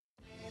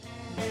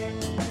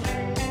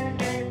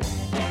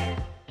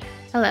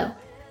Hello,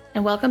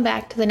 and welcome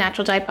back to the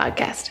Natural Dye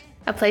Podcast,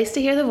 a place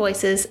to hear the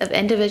voices of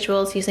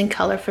individuals using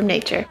color from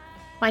nature.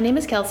 My name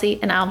is Kelsey,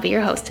 and I'll be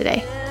your host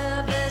today.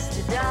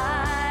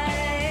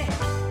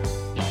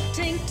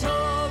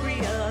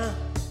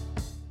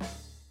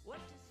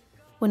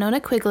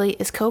 Winona Quigley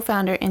is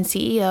co-founder and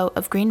CEO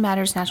of Green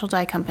Matters Natural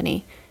Dye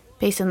Company,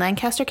 based in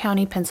Lancaster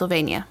County,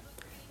 Pennsylvania.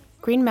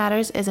 Green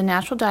Matters is a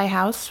natural dye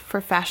house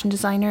for fashion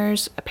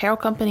designers, apparel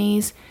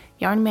companies,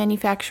 yarn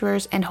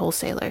manufacturers, and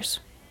wholesalers.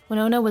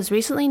 Winona was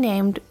recently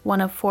named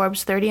one of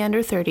Forbes 30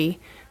 Under 30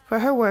 for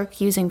her work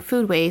using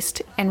food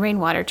waste and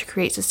rainwater to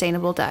create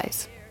sustainable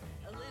dyes.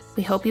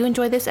 We hope you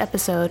enjoy this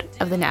episode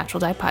of the Natural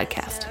Dye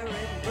Podcast.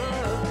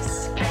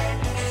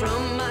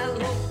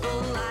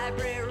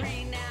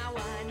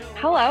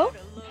 Hello,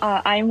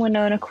 I'm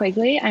Winona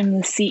Quigley. I'm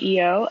the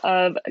CEO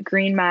of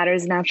Green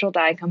Matters Natural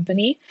Dye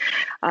Company.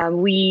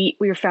 We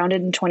were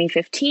founded in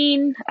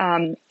 2015,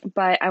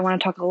 but I want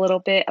to talk a little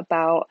bit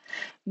about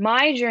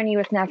my journey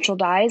with natural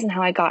dyes and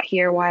how I got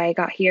here, why I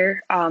got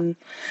here. And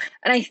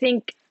I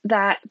think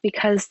that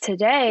because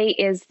today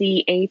is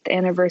the 8th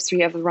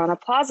anniversary of the Rana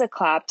Plaza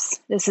collapse,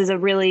 this is a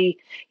really,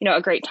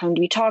 a great time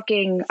to be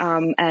talking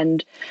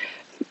and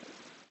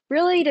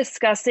really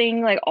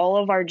discussing like all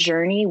of our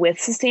journey with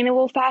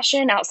sustainable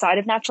fashion outside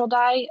of natural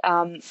dye.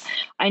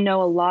 I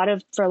know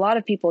for a lot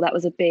of people, that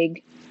was a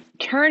big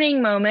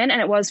turning moment,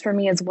 and it was for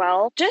me as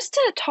well. Just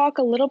to talk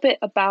a little bit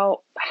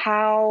about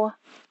how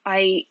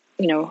I,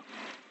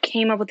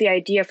 came up with the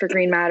idea for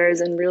Green Matters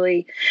and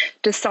really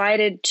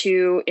decided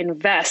to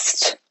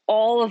invest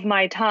all of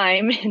my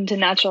time into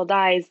natural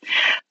dyes.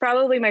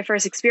 Probably my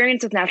first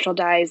experience with natural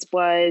dyes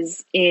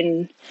was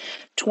in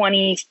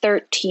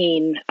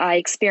 2013. I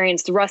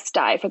experienced rust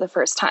dye for the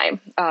first time,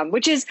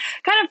 which is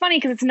kind of funny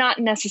because it's not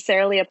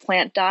necessarily a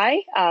plant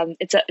dye.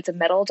 It's a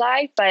metal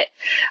dye, but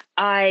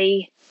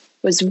I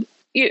was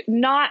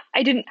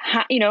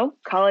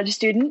college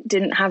student,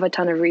 didn't have a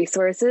ton of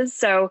resources.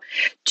 So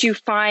to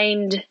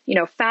find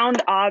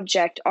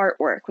object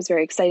artwork was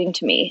very exciting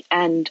to me.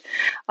 And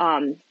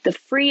the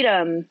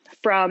freedom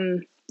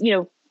from,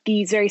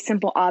 these very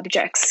simple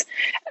objects,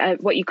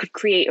 what you could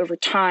create over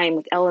time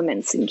with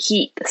elements and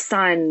heat, the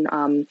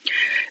sun,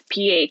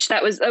 pH,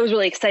 that was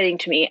really exciting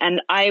to me.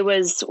 And I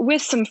was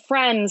with some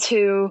friends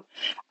who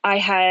I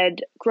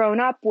had grown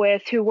up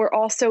with who were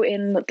also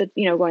in the,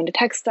 going to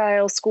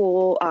textile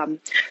school,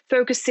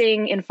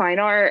 focusing in fine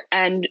art.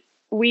 And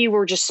we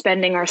were just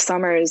spending our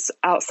summers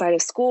outside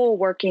of school,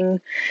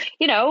 working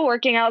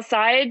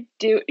outside,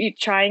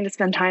 trying to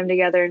spend time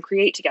together and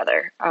create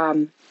together.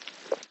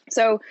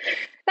 So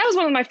that was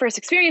one of my first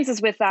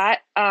experiences with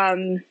that.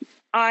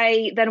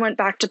 I then went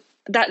back to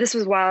that. This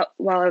was while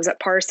I was at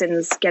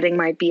Parsons getting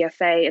my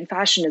BFA in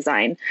fashion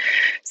design.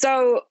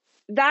 So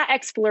that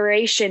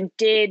exploration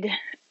did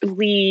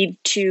lead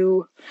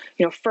to,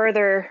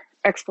 further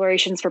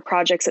explorations for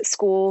projects at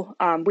school.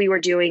 We were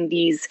doing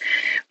these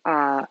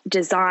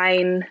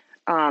design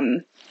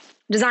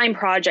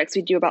projects.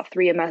 We do about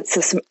 3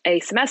 a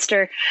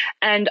semester.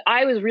 And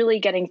I was really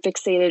getting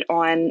fixated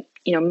on,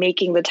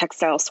 making the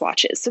textile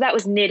swatches. So that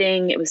was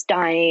knitting, it was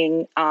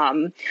dyeing,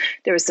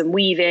 there was some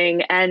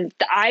weaving. And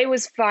I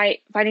was finding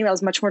that I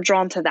was much more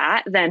drawn to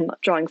that than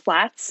drawing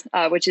flats,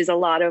 which is a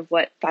lot of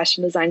what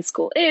fashion design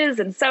school is,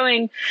 and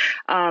sewing.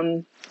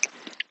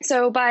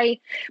 So by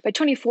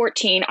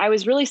 2014, I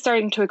was really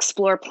starting to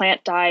explore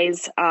plant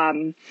dyes,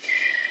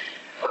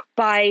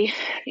 by,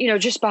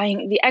 just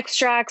buying the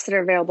extracts that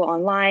are available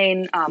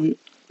online,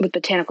 with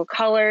Botanical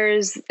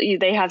Colors.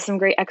 They have some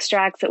great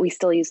extracts that we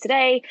still use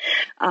today.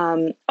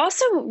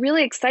 Also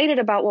really excited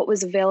about what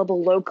was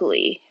available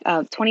locally.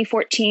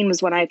 2014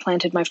 was when I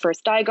planted my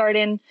first dye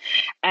garden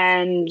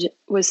and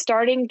was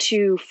starting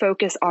to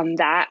focus on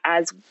that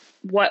as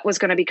what was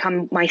going to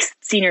become my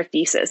senior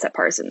thesis at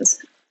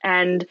Parsons.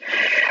 And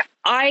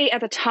I,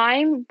 at the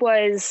time,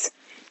 was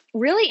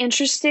really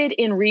interested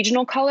in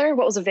regional color,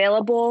 what was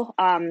available,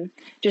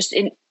 just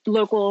in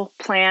local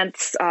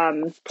plants,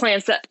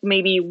 plants that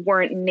maybe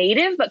weren't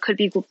native but could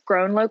be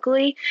grown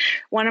locally.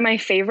 One of my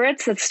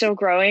favorites that's still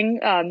growing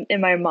at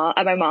my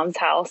mom's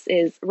house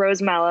is rose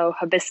mallow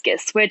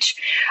hibiscus, which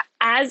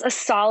as a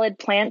solid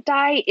plant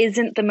dye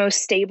isn't the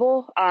most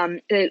stable.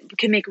 It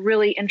can make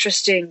really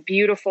interesting,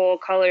 beautiful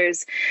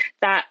colors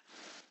that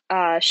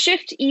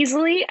shift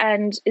easily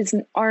and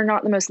are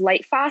not the most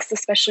light fast,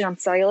 especially on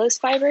cellulose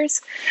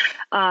fibers.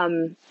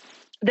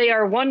 They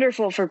are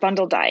wonderful for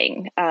bundle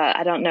dyeing.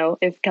 I don't know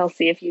if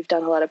Kelsey, if you've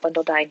done a lot of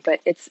bundle dyeing,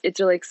 but it's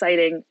really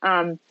exciting.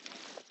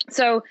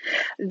 So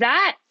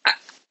that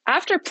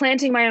after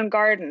planting my own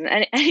garden,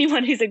 and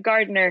anyone who's a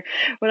gardener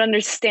would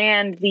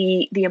understand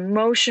the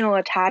emotional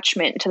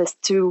attachment to this,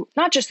 to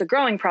not just the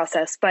growing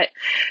process, but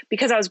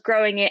because I was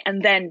growing it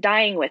and then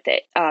dyeing with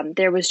it.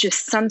 There was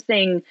just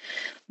something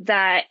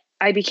that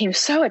I became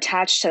so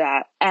attached to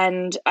that.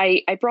 And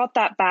I brought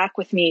that back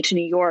with me to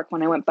New York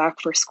when I went back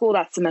for school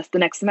the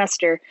next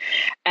semester.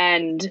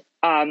 And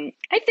I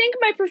think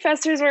my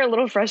professors were a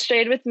little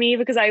frustrated with me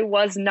because I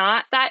was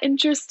not that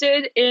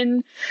interested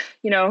in,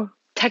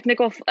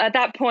 technical, at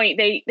that point,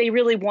 they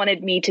really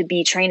wanted me to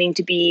be training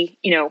to be,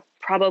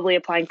 probably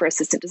applying for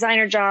assistant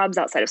designer jobs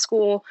outside of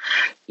school,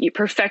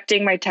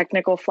 perfecting my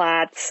technical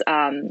flats,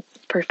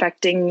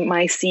 perfecting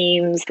my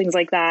seams, things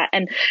like that.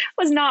 And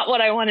was not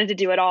what I wanted to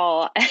do at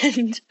all.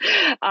 And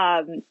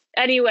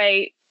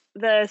anyway,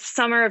 the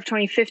summer of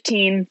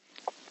 2015,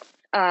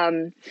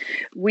 I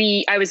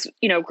was,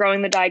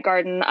 growing the dye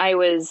garden. I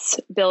was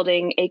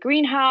building a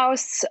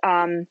greenhouse.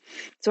 So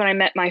when I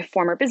met my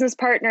former business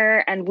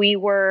partner, and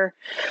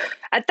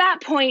at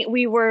that point,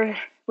 we were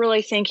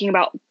really thinking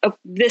about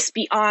this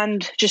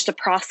beyond just a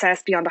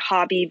process, beyond a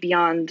hobby,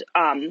 beyond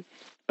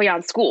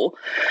school.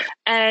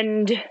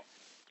 And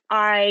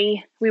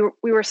we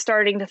were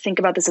starting to think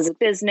about this as a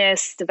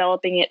business,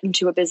 developing it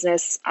into a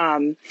business.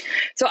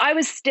 So I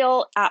was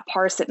still at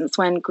Parsons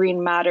when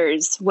Green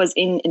Matters was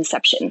in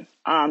inception.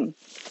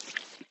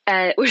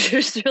 Which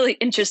was really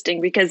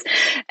interesting because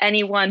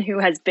anyone who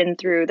has been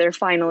through their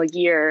final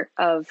year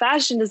of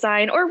fashion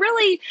design, or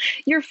really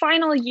your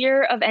final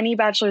year of any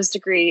bachelor's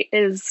degree,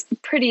 is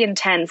pretty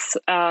intense.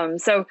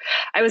 So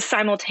I was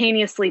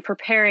simultaneously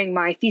preparing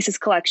my thesis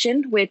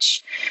collection,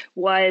 which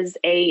was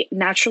a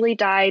naturally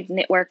dyed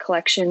knitwear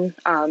collection,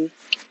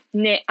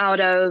 knit out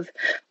of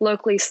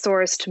locally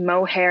sourced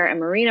mohair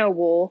and merino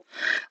wool.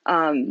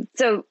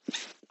 So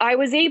I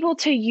was able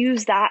to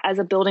use that as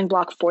a building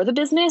block for the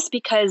business,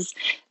 because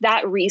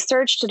that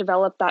research to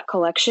develop that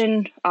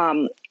collection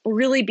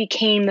really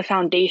became the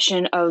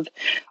foundation of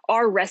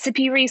our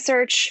recipe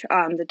research,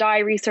 the dye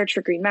research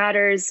for Green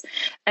Matters,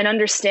 and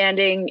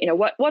understanding,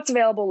 what's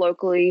available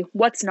locally,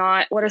 what's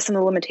not, what are some of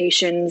the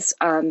limitations.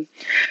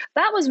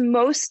 That was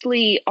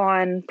mostly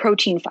on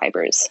protein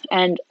fibers.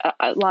 And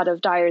a lot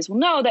of dyers will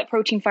know that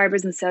protein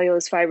fibers and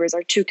cellulose fibers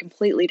are two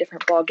completely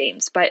different ball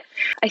games. But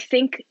I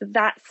think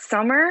that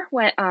summer,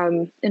 when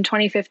in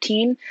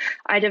 2015,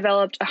 I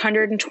developed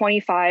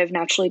 125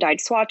 naturally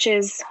dyed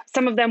swatches.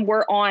 Some of them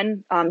were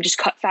on just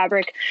cut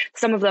fabric.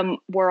 Some of them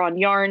were on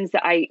yarns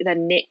that I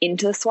then knit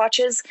into the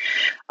swatches.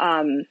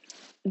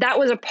 That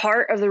was a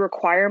part of the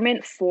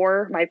requirement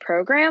for my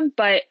program,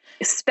 but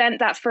spent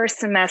that first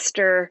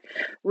semester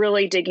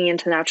really digging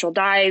into natural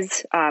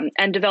dyes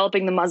and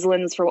developing the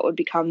muslins for what would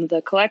become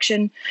the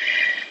collection.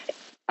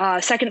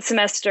 Second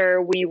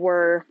semester,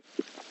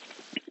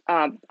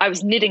 I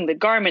was knitting the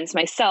garments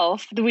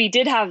myself. We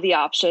did have the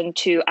option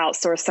to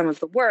outsource some of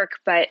the work,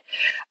 but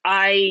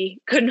I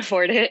couldn't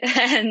afford it.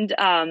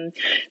 And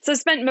so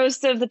spent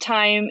most of the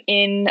time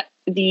in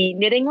the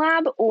knitting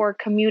lab or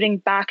commuting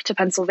back to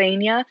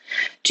Pennsylvania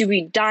to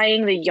be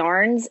dyeing the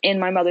yarns in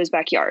my mother's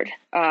backyard.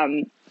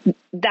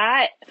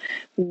 That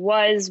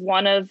was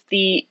one of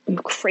the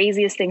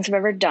craziest things I've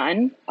ever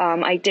done.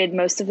 I did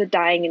most of the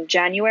dyeing in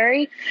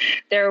January.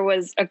 There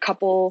was a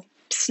couple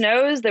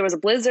snows, there was a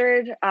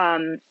blizzard.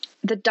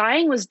 The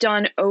dyeing was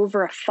done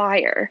over a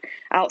fire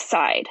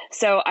outside.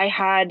 So I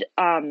had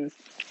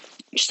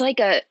just like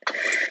a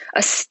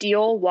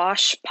steel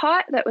wash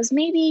pot that was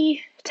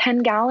maybe 10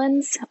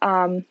 gallons.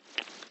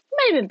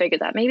 Might have been bigger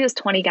than that. Maybe it was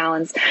 20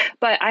 gallons.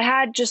 But I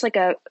had just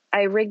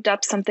I rigged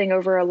up something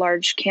over a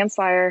large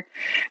campfire,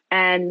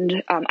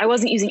 and I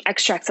wasn't using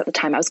extracts at the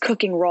time. I was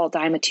cooking raw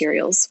dye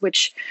materials,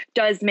 which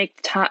does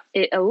make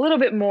it a little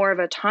bit more of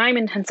a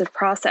time-intensive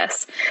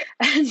process.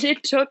 And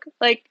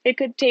it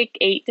could take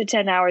 8 to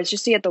 10 hours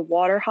just to get the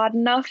water hot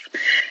enough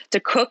to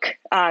cook.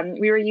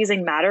 We were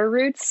using madder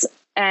roots,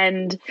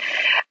 and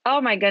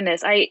oh my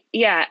goodness,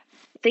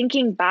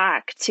 thinking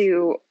back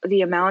to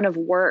the amount of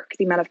work,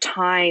 the amount of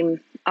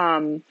time,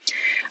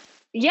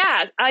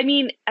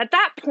 at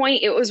that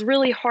point, it was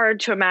really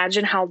hard to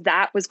imagine how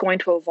that was going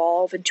to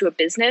evolve into a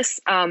business.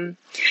 And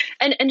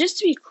just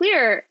to be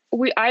clear,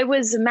 I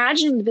was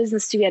imagining the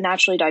business to be a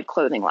naturally dyed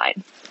clothing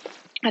line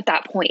at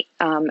that point.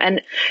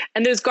 And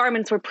those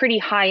garments were pretty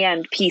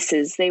high-end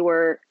pieces. They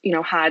were,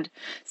 had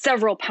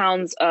several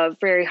pounds of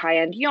very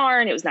high-end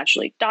yarn. It was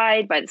naturally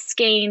dyed by the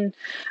skein.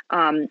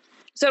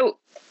 So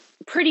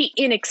pretty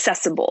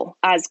inaccessible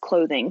as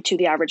clothing to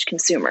the average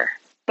consumer.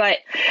 But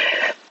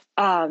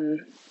I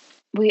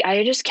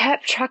just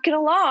kept trucking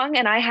along,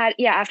 and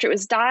after it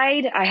was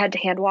dyed, I had to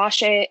hand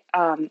wash it.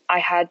 I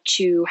had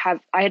to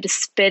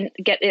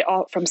get it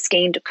all from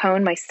skein to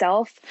cone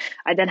myself.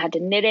 I then had to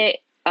knit it.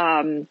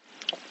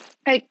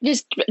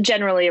 Just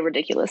generally a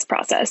ridiculous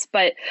process,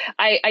 but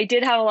I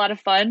did have a lot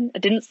of fun. I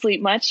didn't sleep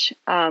much.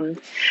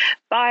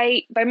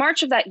 By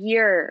March of that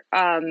year,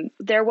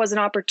 there was an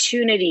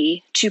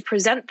opportunity to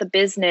present the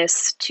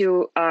business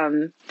to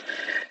a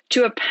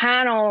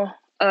panel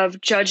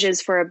of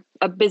judges for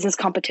a business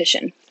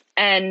competition.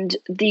 And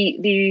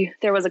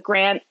there was a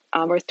grant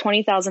worth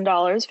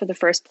 $20,000 for the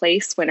first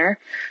place winner.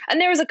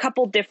 And there was a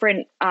couple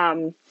different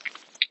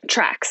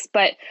tracks,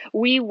 but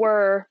we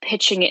were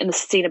pitching it in the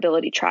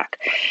sustainability track.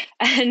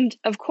 And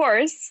of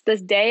course,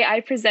 this day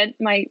I present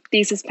my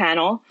thesis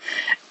panel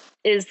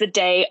is the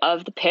day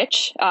of the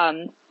pitch.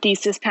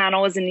 Thesis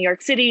panel was in New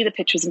York City. The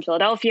pitch was in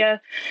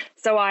Philadelphia.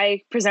 So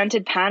I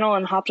presented panel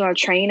and hopped on a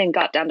train and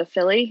got down to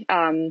Philly.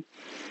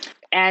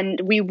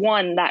 and we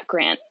won that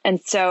grant.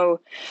 And so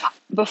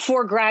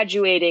before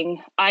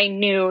graduating, I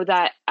knew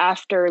that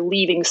after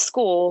leaving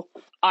school,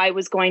 I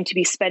was going to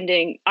be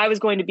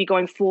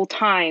going full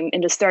time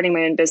into starting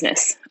my own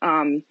business.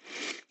 So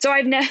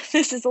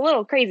this is a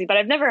little crazy, but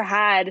I've never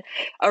had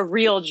a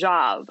real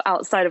job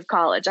outside of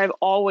college. I've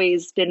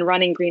always been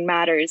running Green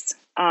Matters.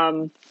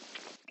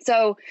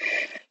 So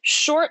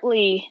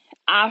shortly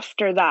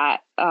after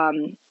that,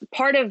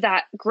 part of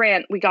that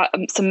grant, we got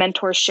some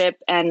mentorship,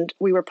 and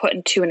we were put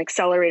into an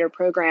accelerator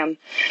program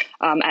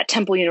at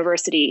Temple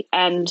University.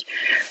 And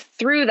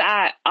through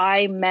that,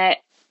 I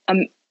met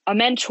a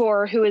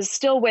mentor who is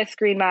still with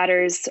Green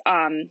Matters.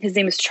 His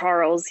name is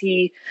Charles.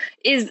 He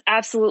is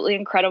absolutely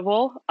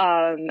incredible,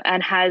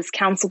 and has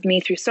counseled me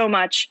through so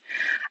much.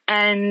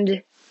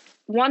 And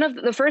one of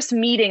the first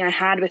meeting I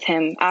had with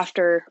him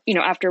after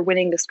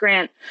winning this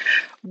grant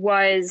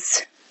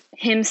was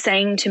him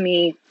saying to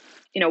me,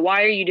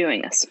 why are you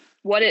doing this?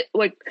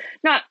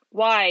 Not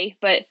why,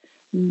 but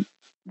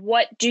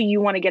what do you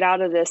want to get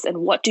out of this? And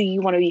what do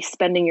you want to be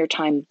spending your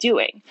time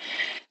doing?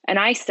 And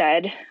I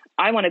said,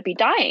 I want to be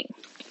dyeing.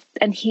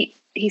 And he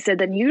said,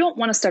 then you don't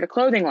want to start a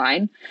clothing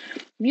line.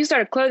 If you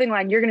start a clothing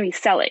line, you're going to be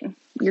selling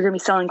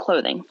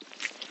clothing.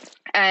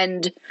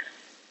 And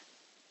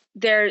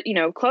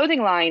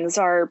clothing lines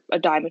are a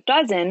dime a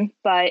dozen,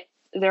 but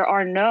there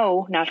are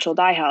no natural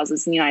dye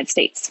houses in the United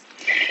States.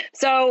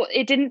 So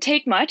it didn't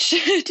take much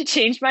to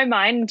change my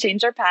mind and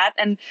change our path.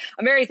 And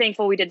I'm very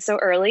thankful we did so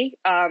early.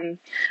 I'm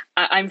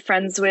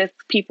friends with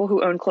people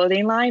who own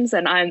clothing lines,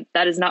 and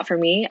that is not for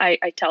me.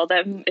 I tell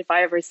them, if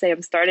I ever say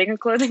I'm starting a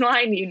clothing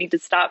line, you need to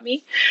stop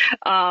me.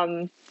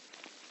 So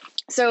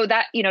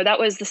that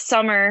was the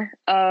summer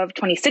of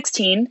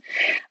 2016.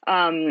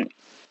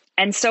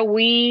 And so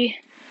we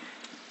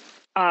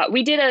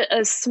did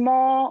a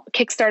small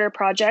Kickstarter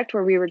project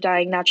where we were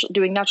doing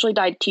naturally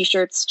dyed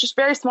T-shirts, just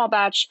very small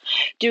batch,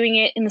 doing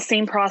it in the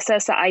same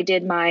process that I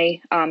did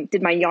my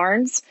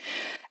yarns.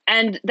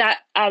 And that,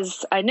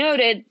 as I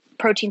noted,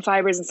 protein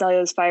fibers and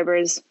cellulose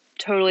fibers,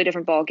 totally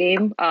different ball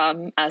game.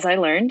 As I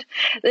learned,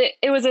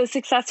 it was a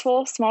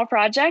successful small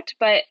project,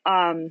 but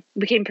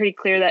became pretty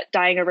clear that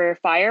dyeing over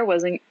fire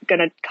wasn't going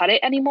to cut it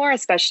anymore,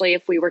 especially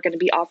if we were going to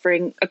be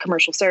offering a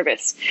commercial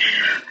service.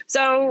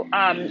 So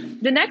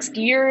the next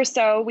year or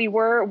so, we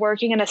were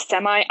working in a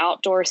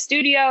semi-outdoor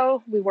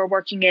studio. We were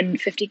working in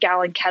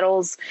 50-gallon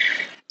kettles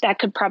that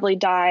could probably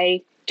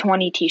dye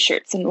 20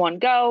 T-shirts in one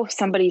go.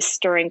 Somebody's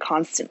stirring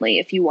constantly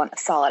if you want a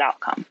solid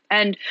outcome.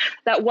 And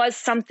that was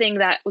something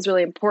that was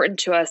really important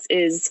to us,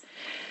 is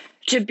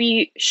to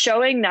be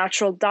showing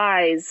natural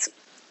dyes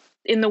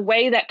in the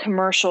way that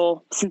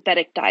commercial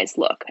synthetic dyes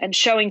look, and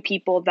showing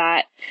people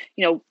that,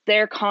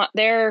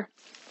 their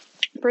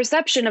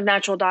perception of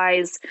natural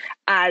dyes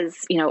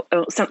as,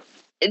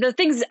 the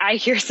things I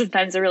hear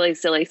sometimes are really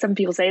silly. Some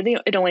people say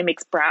it only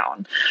makes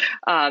brown,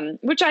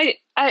 which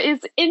is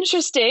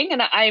interesting,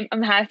 and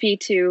I'm happy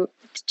to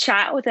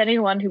chat with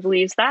anyone who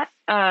believes that.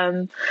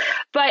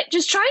 But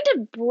just trying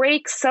to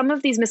break some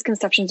of these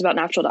misconceptions about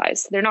natural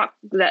dyes.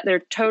 They're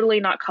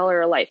totally not color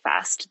or light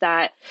fast,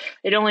 that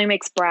it only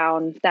makes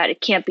brown, that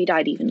it can't be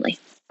dyed evenly.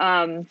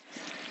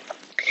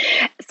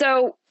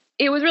 So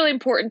it was really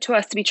important to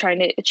us to be trying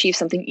to achieve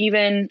something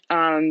even.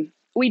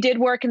 We did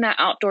work in that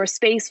outdoor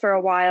space for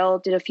a while,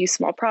 did a few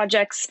small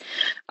projects.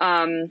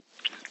 In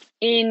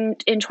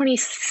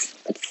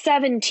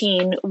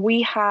 2017,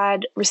 we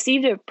had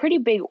received a pretty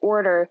big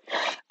order,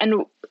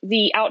 and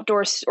the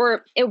outdoors,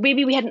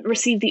 maybe we hadn't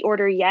received the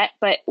order yet,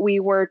 but we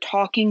were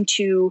talking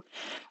to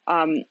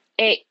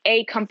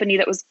a company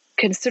that was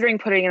considering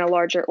putting in a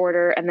larger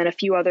order, and then a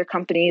few other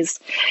companies.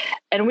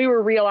 And we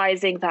were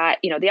realizing that,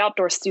 the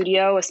outdoor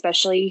studio,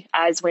 especially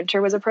as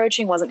winter was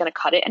approaching, wasn't going to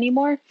cut it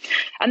anymore.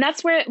 And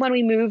that's when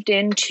we moved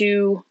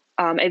into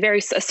a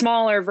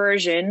smaller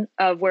version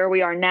of where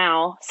we are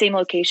now, same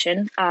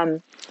location.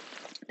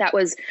 That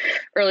was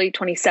early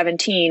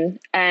 2017.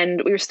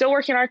 And we were still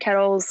working on our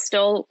kettles,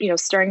 still,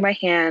 stirring by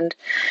hand.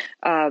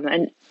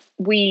 And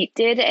we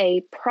did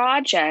a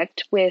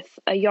project with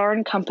a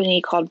yarn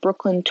company called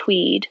Brooklyn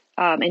Tweed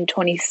in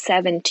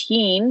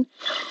 2017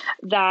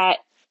 that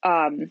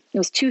it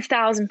was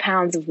 2,000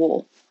 pounds of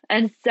wool.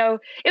 And so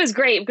it was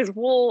great because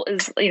wool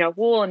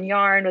and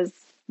yarn was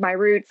my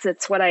roots.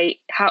 It's what I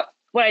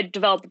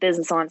developed the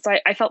business on. So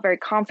I felt very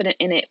confident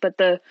in it. But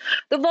the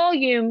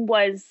volume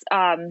was,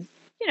 it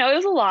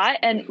was a lot.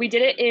 And we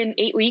did it in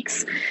 8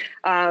 weeks.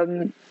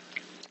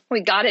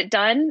 We got it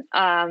done.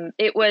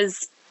 It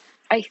was,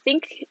 I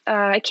think,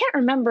 I can't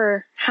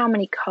remember how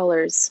many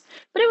colors,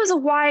 but it was a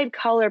wide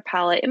color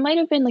palette. It might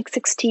have been like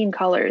 16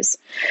 colors.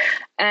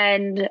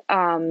 And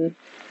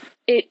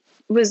it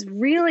was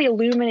really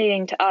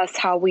illuminating to us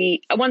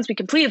once we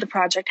completed the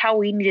project, how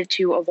we needed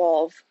to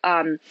evolve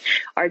our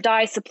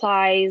dye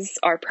supplies,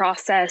 our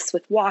process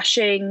with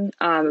washing.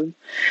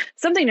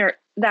 Something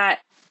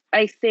that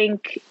I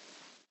think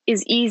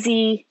is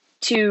easy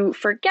to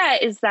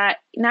forget is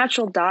that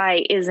natural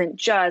dye isn't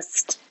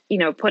just,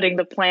 putting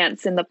the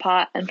plants in the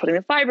pot and putting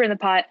the fiber in the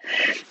pot.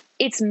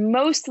 it's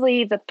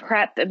mostly the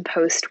prep and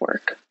post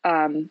work.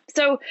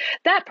 So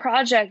that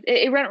project,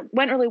 it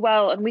went really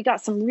well, and we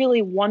got some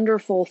really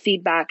wonderful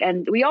feedback.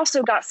 And we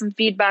also got some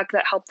feedback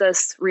that helped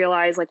us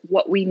realize like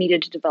what we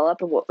needed to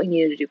develop and what we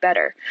needed to do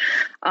better.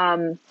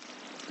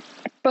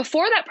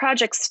 Before that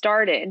project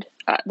started,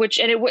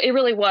 it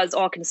really was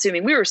all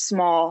consuming. We were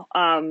small.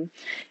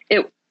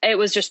 It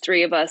was just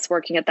three of us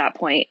working at that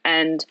point.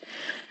 And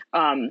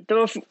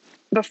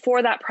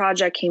before that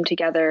project came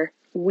together,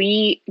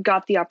 we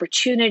got the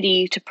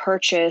opportunity to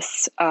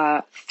purchase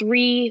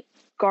 3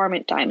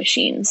 garment dye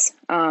machines.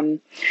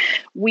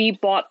 We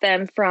bought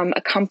them from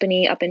a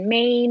company up in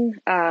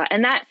Maine.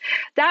 And that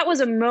was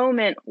a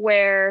moment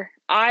where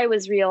I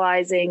was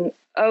realizing,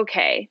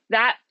 okay,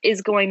 that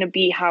is going to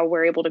be how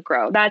we're able to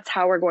grow. That's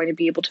how we're going to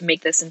be able to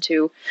make this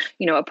into,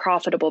 a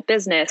profitable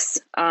business.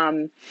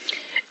 I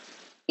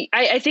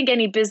think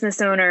any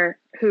business owner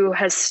who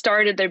has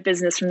started their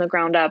business from the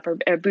ground up or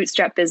a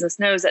bootstrap business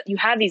knows that you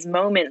have these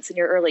moments in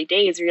your early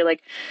days where you're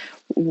like,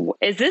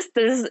 is this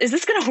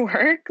going to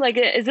work? Like,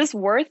 is this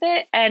worth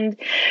it? And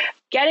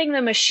getting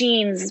the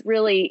machines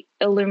really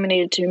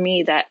illuminated to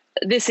me that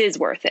this is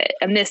worth it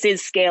and this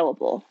is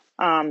scalable.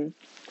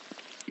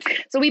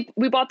 So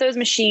we bought those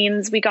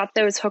machines, we got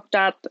those hooked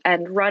up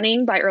and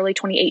running by early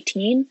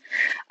 2018.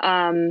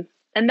 And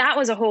that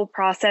was a whole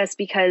process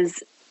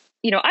because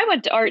I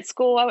went to art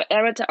school, I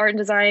went to art and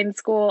design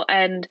school,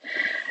 and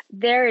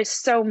there is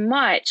so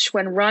much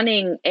when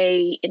running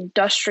a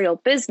industrial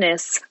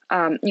business,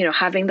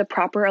 having the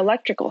proper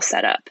electrical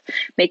setup,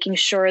 making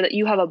sure that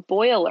you have a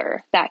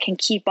boiler that can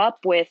keep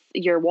up with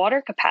your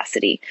water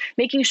capacity,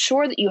 making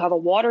sure that you have a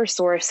water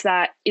source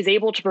that is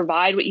able to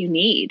provide what you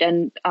need.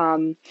 And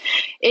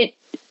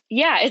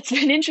it's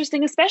been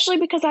interesting, especially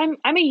because I'm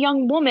a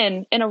young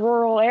woman in a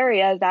rural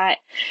area that,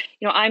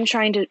 I'm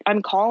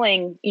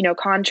calling,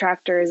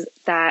 contractors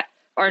that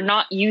are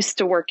not used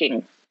to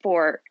working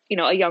for,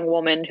 a young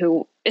woman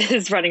who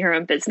is running her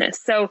own business.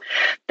 So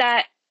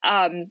that,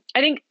 I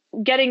think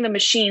getting the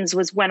machines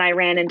was when I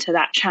ran into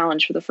that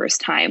challenge for the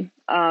first time.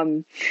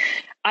 I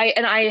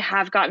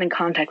have gotten in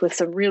contact with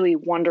some really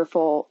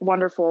wonderful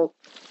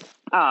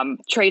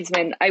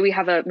tradesmen. We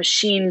have a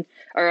machine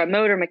or a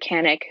motor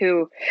mechanic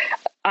who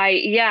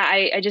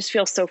I just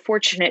feel so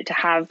fortunate to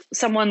have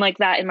someone like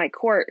that in my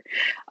court.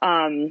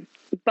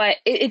 But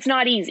it's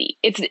not easy.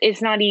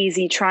 It's not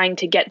easy trying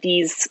to get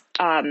these,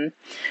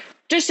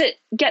 just to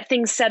get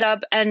things set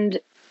up and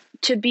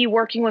to be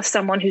working with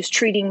someone who's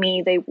treating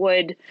me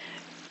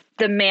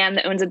the man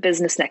that owns a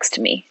business next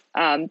to me.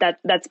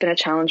 That's been a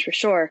challenge for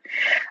sure.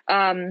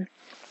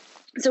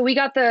 So we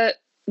got the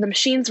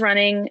machines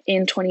running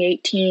in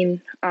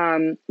 2018.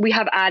 We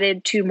have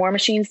added 2 more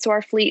machines to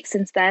our fleet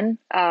since then.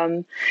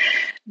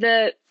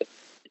 The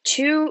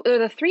 3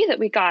 that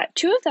we got,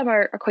 2 of them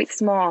are quite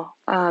small.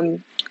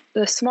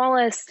 The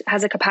smallest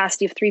has a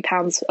capacity of 3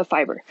 pounds of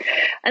fiber.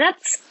 And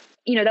that's,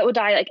 that would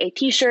dye like a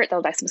t-shirt, that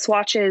would dye some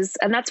swatches.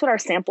 And that's what our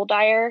sample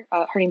dyer,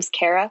 her name's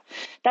Kara,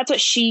 that's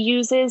what she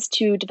uses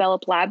to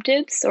develop lab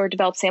dibs or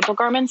develop sample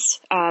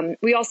garments.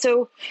 We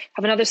also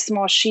have another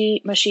small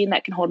machine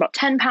that can hold about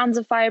 10 pounds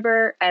of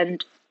fiber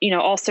and,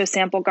 also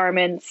sample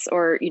garments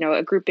or,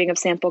 a grouping of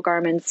sample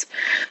garments.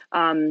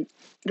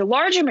 The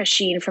larger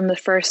machine from the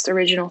first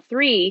original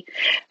 3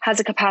 has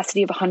a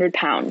capacity of 100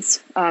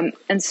 pounds.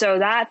 And so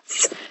that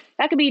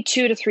could be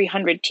 200 to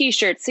 300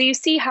 t-shirts. So you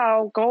see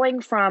how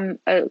going from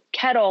a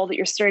kettle that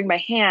you're stirring by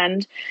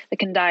hand that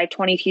can dye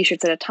 20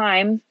 t-shirts at a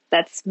time,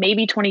 that's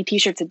maybe 20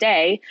 t-shirts a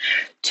day,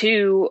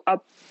 to a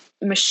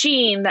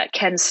machine that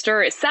can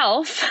stir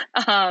itself,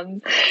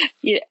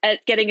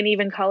 getting an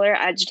even color,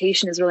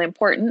 agitation is really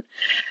important.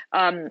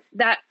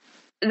 That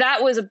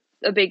was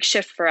a big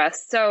shift for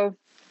us. So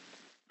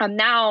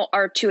now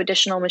our 2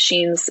 additional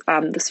machines,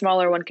 the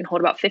smaller one can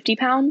hold about 50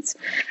 pounds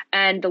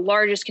and the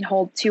largest can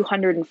hold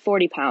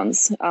 240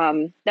 pounds.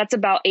 That's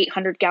about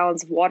 800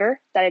 gallons of water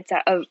that it's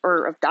of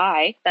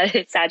dye that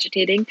it's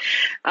agitating.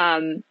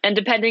 And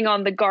depending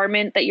on the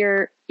garment that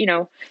you're,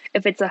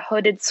 if it's a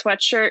hooded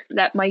sweatshirt,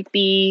 that might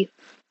be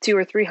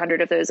 200 or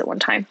 300 of those at one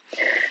time.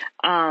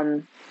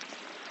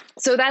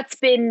 So that's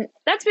been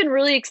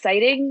really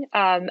exciting.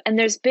 And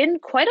there's been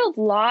quite a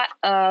lot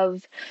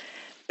of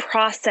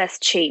process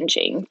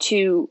changing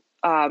to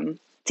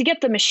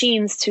get the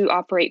machines to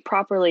operate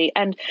properly.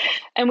 And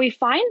we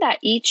find that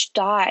each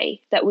dye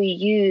that we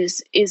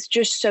use is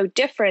just so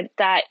different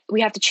that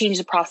we have to change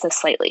the process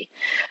slightly.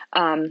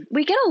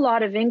 We get a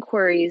lot of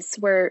inquiries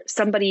where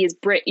somebody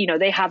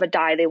they have a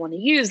dye they want to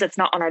use that's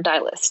not on our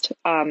dye list.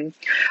 I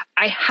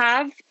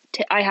have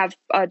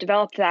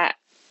developed that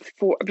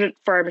for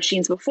our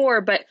machines before,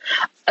 but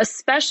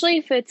especially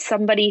if it's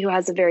somebody who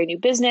has a very new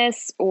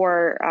business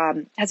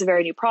or has a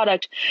very new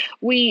product,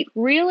 we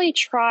really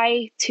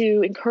try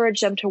to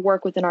encourage them to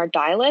work within our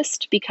dye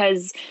list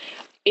because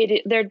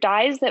they're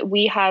dyes that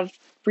we have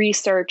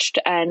researched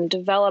and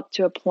developed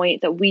to a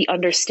point that we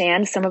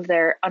understand some of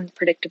their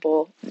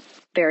unpredictable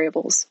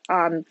variables.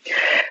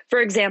 For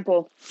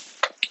example,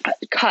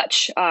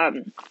 Kutch.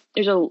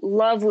 There's a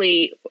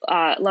lovely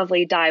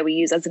dye we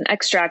use as an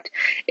extract.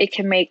 It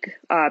can make,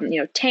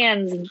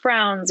 tans and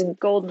browns and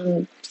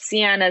golden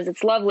siennas.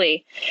 It's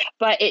lovely,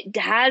 but it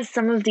has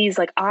some of these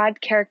like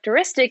odd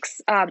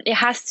characteristics. It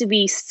has to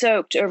be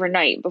soaked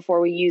overnight before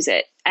we use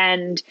it.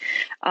 And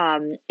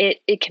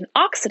it can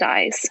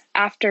oxidize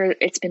after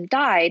it's been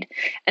dyed.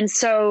 And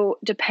so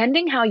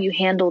depending how you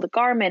handle the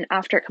garment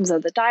after it comes out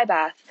of the dye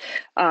bath,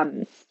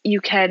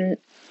 you can,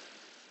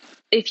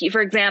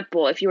 for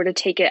example, if you were to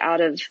take it out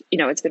of,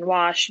 it's been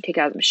washed, you take it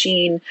out of the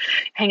machine,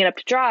 hang it up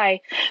to dry,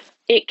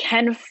 it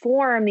can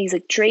form these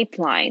like drape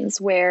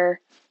lines where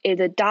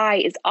the dye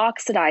is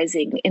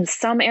oxidizing in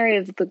some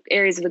areas of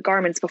the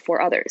garments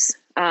before others.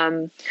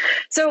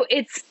 So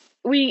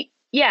we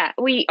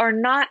are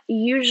not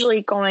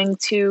usually going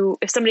to,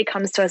 if somebody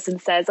comes to us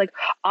and says like,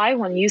 I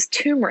want to use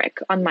turmeric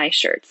on my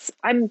shirts,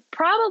 I'm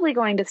probably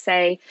going to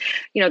say,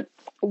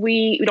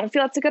 we don't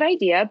feel that's a good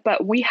idea,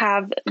 but we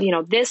have,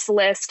 this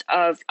list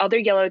of other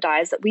yellow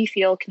dyes that we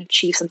feel can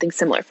achieve something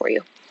similar for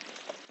you.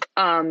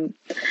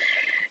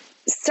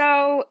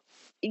 So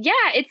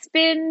yeah, it's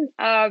been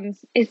a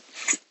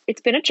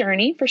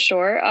journey for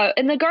sure.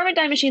 And the garment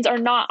dye machines are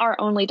not our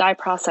only dye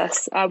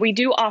process. We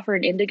do offer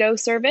an indigo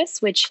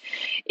service, which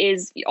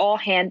is all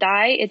hand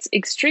dye. It's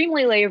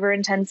extremely labor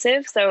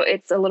intensive, so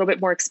it's a little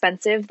bit more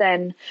expensive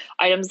than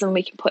items that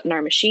we can put in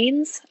our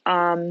machines.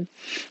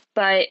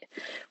 But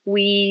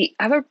we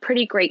have a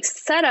pretty great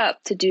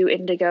setup to do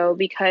indigo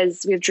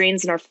because we have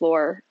drains in our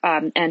floor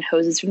and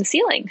hoses from the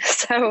ceiling.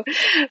 So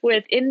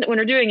when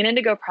we're doing an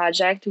indigo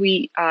project,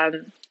 we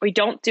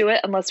don't do it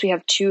unless we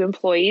have 2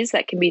 employees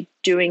that can be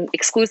doing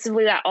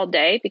exclusively that all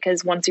day,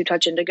 because once you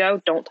touch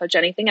indigo, don't touch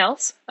anything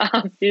else.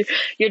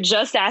 You're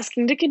just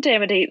asking to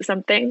contaminate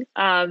something.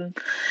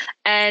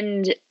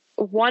 And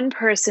one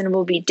person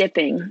will be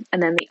dipping,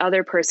 and then the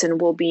other person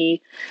will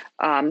be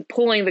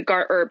pulling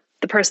or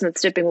the person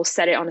that's dipping will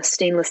set it on a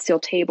stainless steel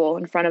table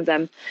in front of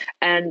them.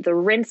 And the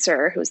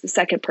rinser, who's the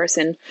second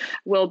person,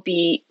 will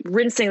be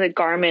rinsing the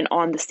garment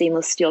on the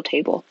stainless steel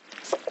table.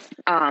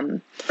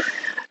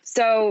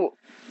 So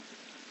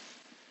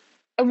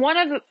one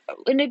of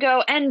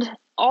indigo and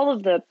all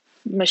of the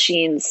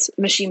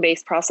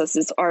machine-based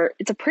processes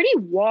it's a pretty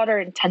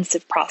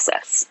water-intensive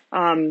process.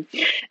 And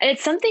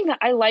it's something that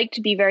I like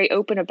to be very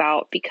open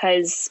about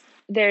because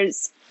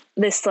there's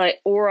this like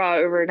aura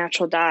over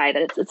natural dye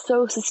that it's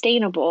so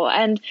sustainable,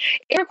 and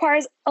it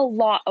requires a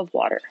lot of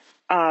water.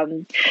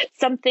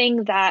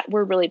 Something that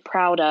we're really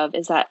proud of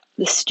is that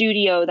the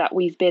studio that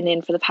we've been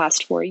in for the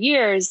past 4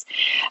 years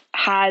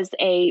has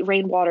a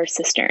rainwater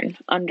cistern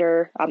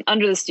under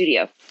the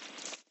studio.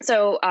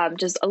 So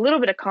just a little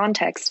bit of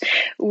context,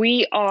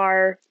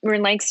 we're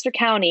in Lancaster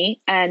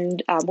County,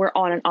 and we're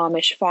on an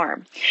Amish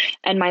farm.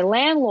 And my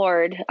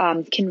landlord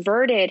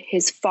converted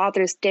his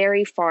father's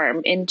dairy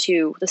farm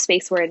into the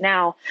space we're in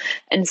now.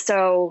 And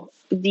so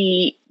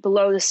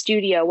below the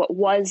studio, what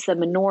was the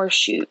manure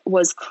chute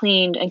was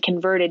cleaned and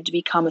converted to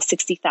become a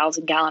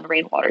 60,000 gallon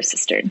rainwater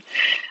cistern.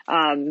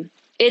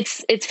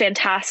 It's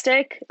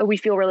fantastic. We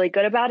feel really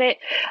good about it.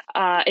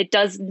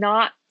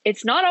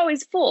 It's not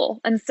always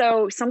full. And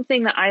so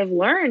something that I've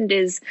learned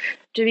is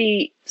to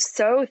be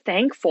so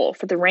thankful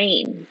for the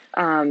rain.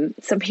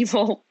 Some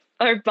people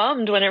are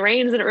bummed when it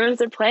rains and it ruins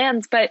their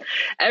plans, but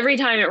every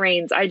time it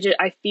rains, I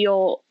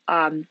feel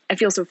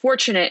so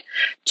fortunate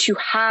to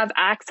have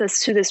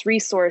access to this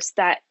resource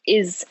that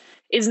is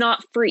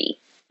not free.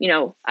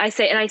 I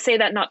say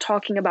that not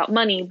talking about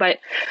money, but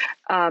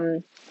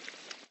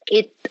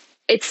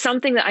it's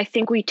something that I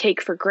think we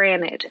take for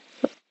granted.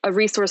 A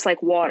resource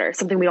like water,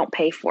 something we don't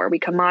pay for, we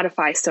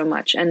commodify so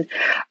much. And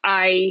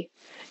I'm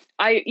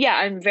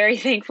very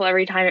thankful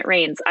every time it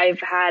rains. I've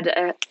had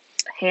a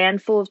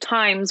handful of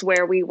times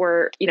where we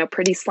were,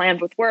 pretty slammed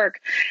with work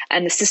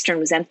and the cistern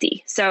was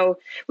empty. So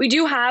we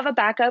do have a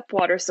backup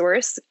water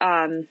source,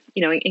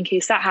 in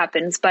case that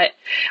happens, but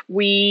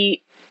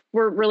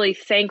we're really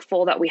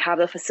thankful that we have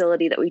the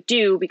facility that we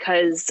do,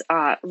 because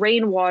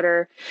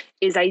rainwater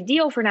is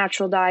ideal for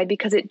natural dye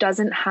because it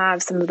doesn't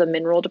have some of the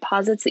mineral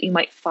deposits that you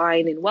might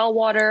find in well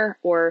water,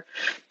 or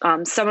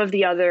some of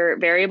the other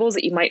variables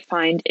that you might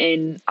find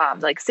in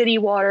like city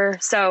water.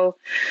 So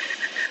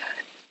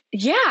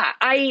yeah,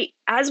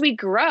 as we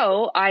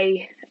grow,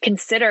 I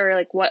consider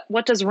like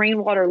what does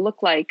rainwater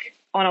look like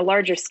on a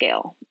larger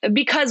scale,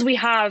 because we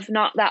have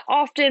not that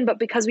often, but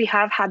because we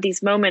have had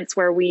these moments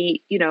where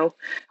we,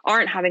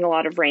 aren't having a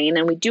lot of rain,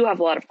 and we do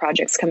have a lot of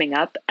projects coming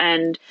up,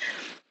 and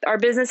our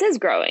business is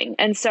growing.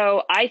 And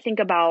so I think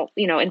about,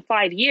 in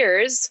 5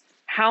 years,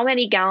 how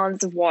many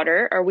gallons of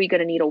water are we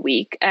going to need a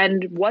week?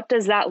 And what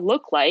does that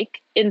look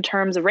like in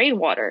terms of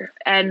rainwater?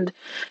 And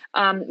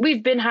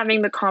we've been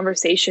having the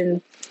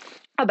conversation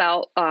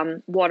about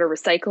water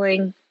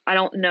recycling. I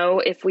don't know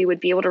if we would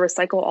be able to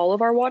recycle all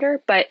of our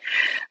water, but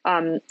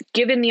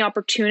given the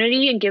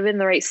opportunity and given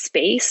the right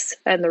space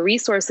and the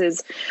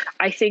resources,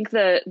 I think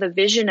the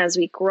vision as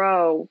we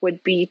grow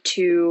would be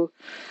to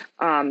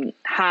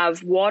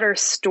have a water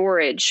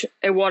storage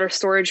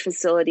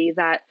facility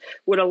that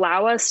would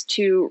allow us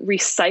to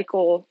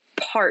recycle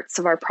parts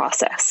of our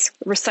process,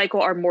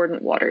 recycle our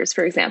mordant waters,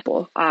 for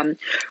example,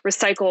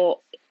 recycle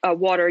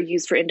water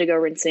used for indigo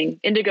rinsing.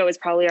 Indigo is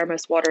probably our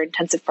most water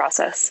intensive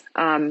process.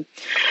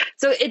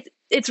 So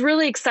it's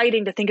really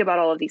exciting to think about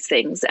all of these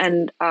things.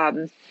 And,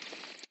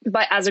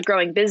 but as a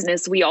growing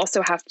business, we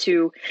also have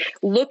to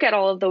look at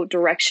all of the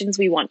directions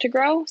we want to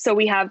grow. So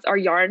we have our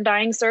yarn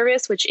dyeing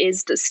service, which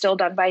is still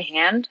done by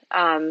hand.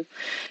 And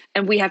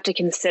we have to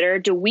consider,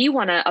 do we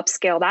want to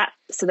upscale that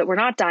so that we're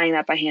not dyeing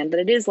that by hand, that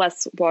it is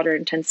less water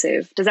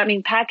intensive? Does that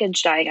mean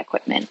package dyeing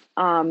equipment?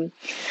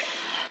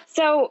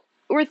 So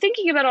we're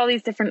thinking about all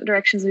these different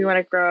directions we want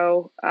to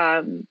grow.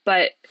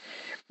 But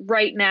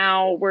right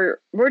now we're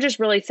just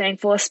really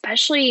thankful,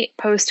 especially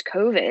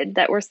post-COVID,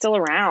 that we're still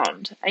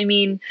around. I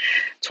mean,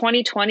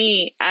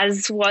 2020,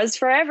 as was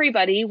for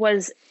everybody,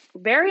 was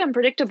very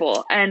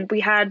unpredictable. And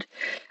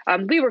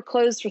we were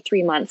closed for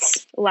 3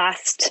 months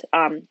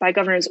by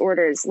governor's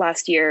orders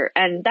last year.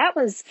 And that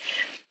was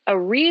a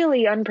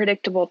really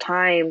unpredictable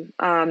time.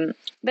 It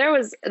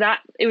was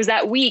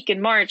that week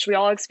in March, we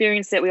all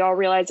experienced it. We all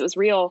realized it was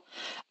real.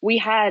 We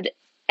had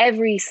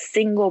every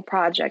single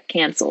project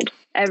canceled,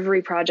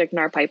 every project in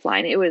our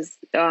pipeline. It was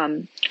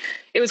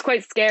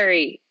quite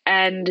scary.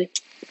 And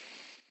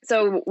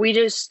so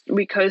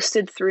we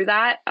coasted through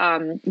that.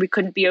 We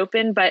couldn't be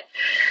open, but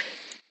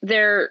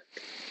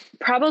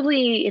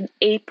probably in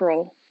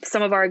April,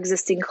 some of our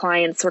existing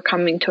clients were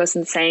coming to us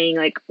and saying,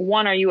 like,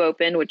 one, are you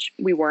open? Which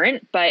we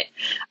weren't, but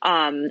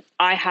I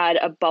had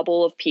a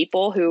bubble of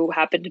people who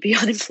happened to be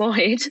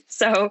unemployed.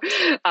 So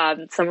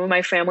some of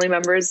my family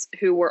members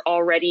who were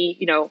already,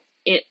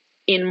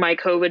 in my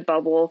COVID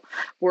bubble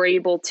were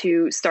able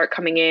to start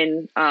coming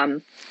in.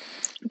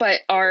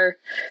 But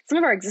some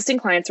of our existing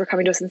clients were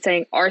coming to us and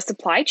saying, our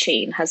supply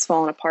chain has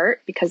fallen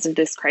apart because of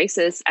this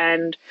crisis.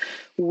 And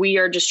we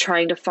are just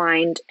trying to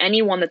find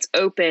anyone that's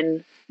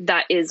open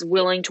that is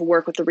willing to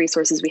work with the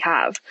resources we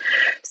have.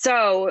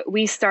 So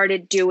we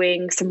started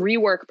doing some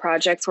rework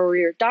projects where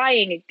we were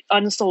dyeing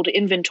unsold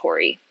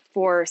inventory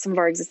for some of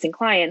our existing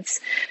clients.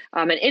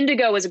 And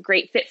indigo is a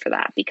great fit for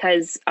that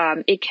because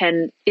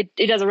it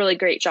does a really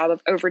great job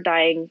of over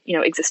dyeing,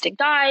 existing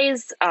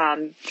dyes.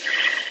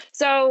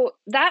 So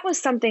that was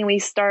something we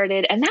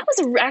started, and that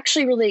was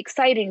actually really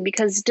exciting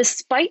because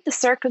despite the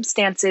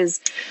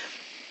circumstances,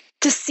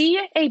 to see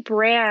a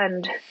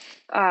brand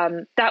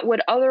that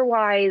would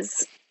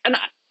otherwise, and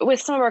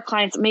with some of our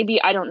clients,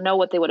 maybe I don't know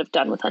what they would have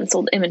done with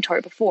unsold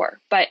inventory before,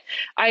 but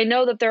I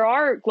know that there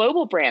are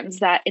global brands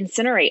that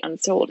incinerate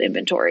unsold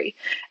inventory.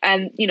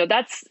 And,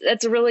 that's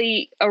a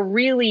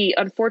really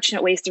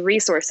unfortunate waste of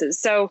resources.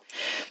 So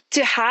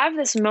to have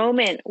this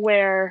moment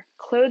where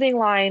clothing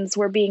lines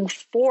were being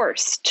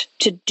forced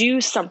to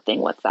do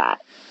something with that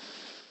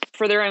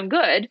for their own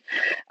good,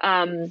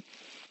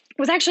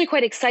 was actually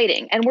quite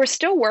exciting. And we're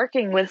still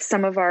working with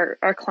some of our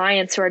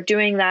clients who are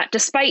doing that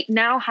despite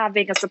now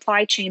having a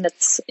supply chain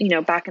that's,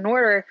 back in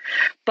order,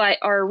 but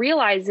are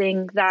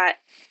realizing that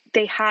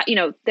they have,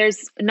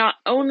 there's not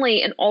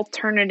only an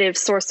alternative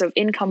source of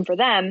income for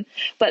them,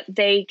 but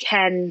they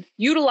can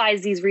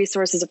utilize these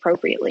resources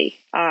appropriately.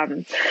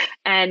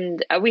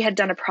 And we had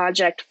done a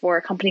project for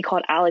a company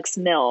called Alex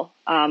Mill,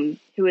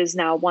 who is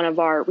now one of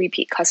our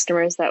repeat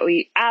customers that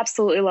we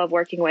absolutely love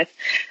working with,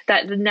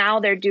 that now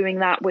they're doing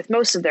that with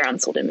most of their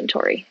unsold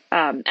inventory.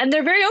 And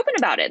they're very open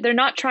about it. They're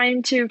not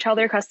trying to tell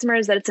their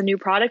customers that it's a new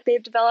product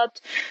they've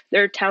developed.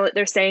 They're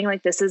saying,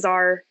 like, this is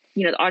our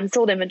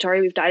unsold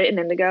inventory. We've dyed it in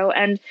indigo,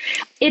 and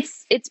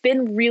it's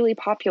been really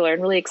popular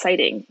and really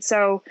exciting.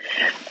 So,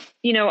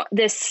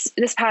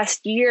 this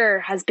past year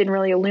has been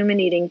really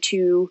illuminating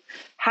to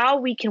how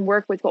we can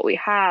work with what we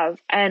have.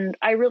 And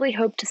I really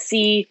hope to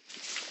see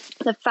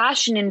the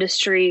fashion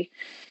industry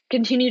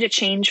continue to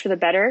change for the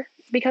better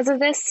because of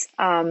this.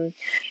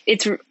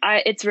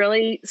 It's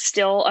really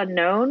still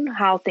unknown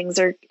how things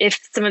are, if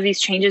some of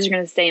these changes are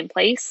going to stay in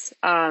place.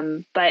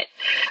 But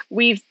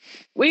we've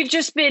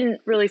just been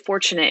really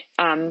fortunate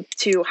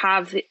to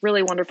have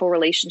really wonderful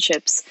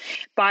relationships.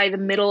 By the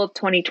middle of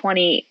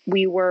 2020,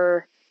 we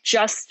were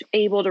just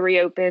able to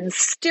reopen,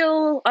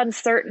 still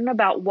uncertain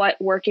about what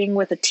working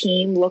with a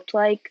team looked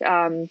like.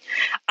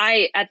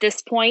 At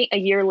this point, a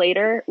year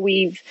later,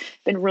 we've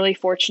been really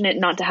fortunate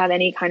not to have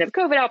any kind of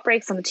COVID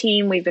outbreaks on the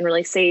team. We've been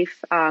really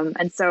safe.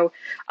 And so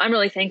I'm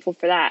really thankful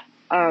for that.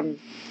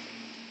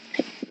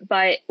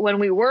 But when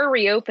we were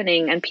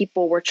reopening and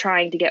people were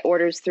trying to get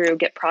orders through,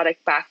 get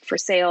product back for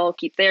sale,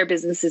 keep their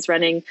businesses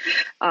running,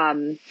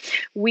 when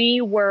we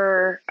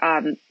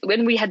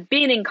had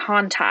been in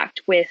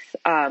contact with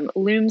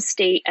Loom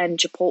State and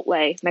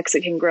Chipotle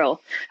Mexican Grill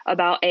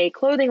about a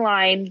clothing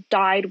line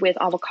dyed with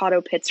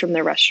avocado pits from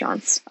their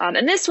restaurants.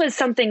 And this was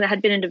something that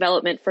had been in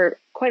development for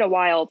quite a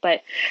while,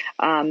 but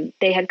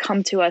they had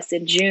come to us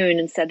in June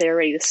and said they were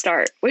ready to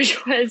start,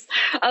 which was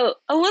a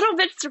little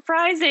bit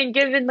surprising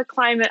given the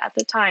climate at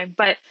the time.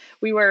 But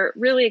we were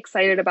really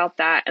excited about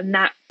that. And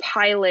that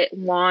pilot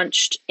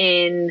launched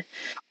in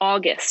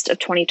August of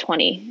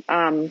 2020.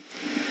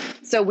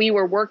 So we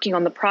were working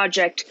on the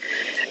project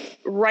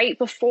right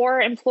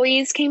before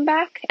employees came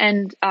back.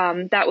 And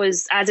that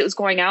was, as it was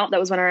going out, that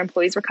was when our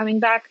employees were coming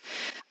back.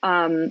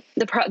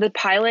 The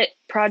pilot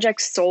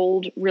project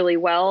sold really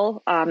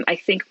well. I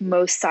think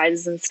most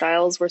sizes and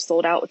styles were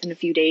sold out within a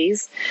few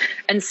days.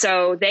 And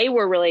so they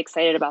were really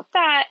excited about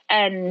that.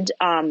 And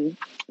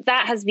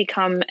that has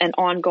become an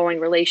ongoing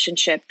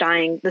relationship,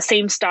 dyeing the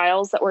same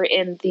styles that were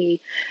in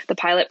the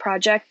pilot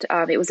project.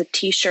 It was a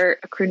t-shirt,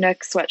 a crew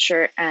neck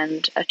sweatshirt,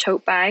 and a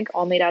tote bag,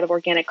 all made out of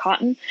organic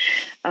cotton.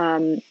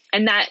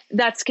 And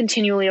that's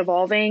continually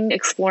evolving,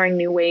 exploring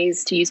new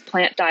ways to use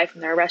plant dye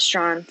from their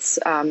restaurants,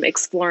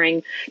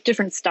 exploring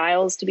different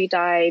styles to be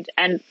dyed.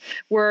 And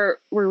we're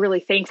really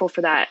thankful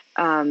for that.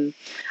 I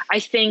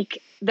think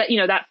that,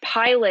 that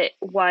pilot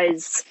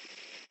was,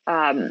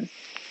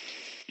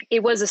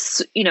 it was a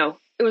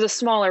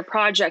smaller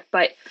project,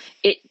 but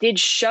it did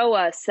show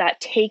us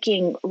that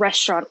taking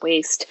restaurant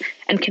waste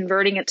and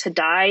converting it to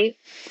dye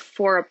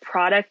for a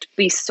product to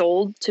be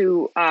sold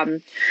to,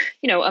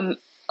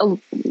 a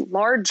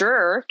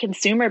larger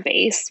consumer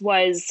base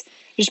was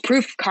just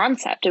proof of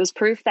concept. It was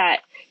proof that,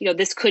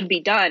 this could be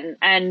done.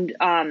 And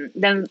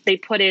then they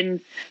put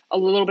in a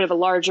little bit of a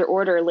larger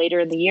order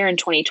later in the year in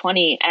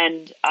 2020.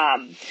 And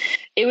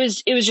it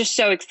was just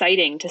so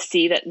exciting to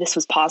see that this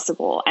was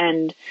possible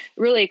and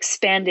really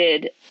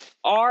expanded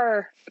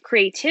our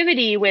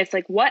creativity with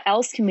what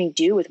else can we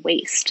do with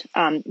waste?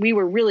 We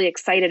were really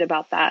excited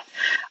about that.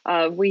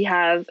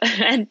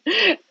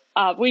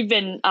 We've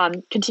been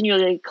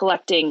continually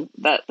collecting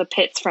the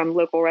pits from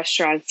local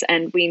restaurants,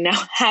 and we now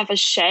have a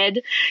shed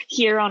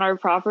here on our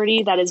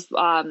property that is,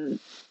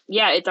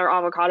 it's our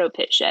avocado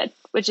pit shed,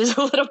 which is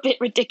a little bit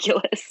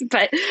ridiculous,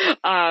 but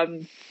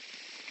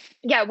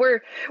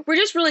we're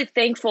just really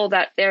thankful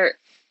that there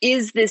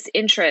is this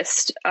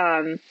interest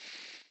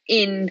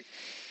in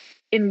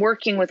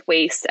working with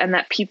waste, and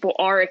that people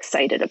are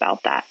excited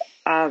about that.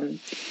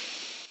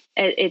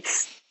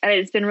 It's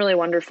been really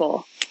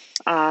wonderful.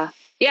 That's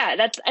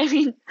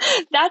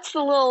the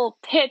little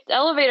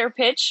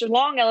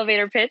long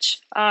elevator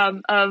pitch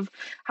of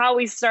how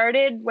we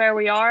started, where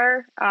we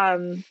are,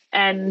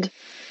 and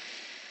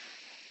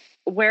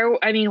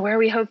where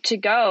we hope to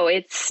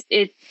go.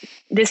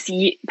 This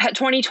year,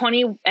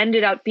 2020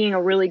 ended up being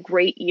a really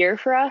great year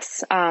for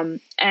us.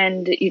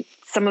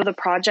 Some of the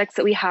projects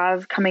that we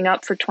have coming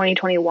up for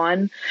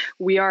 2021,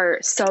 we are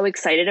so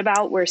excited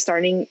about. We're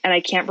starting, and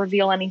I can't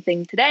reveal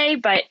anything today,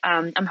 but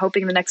I'm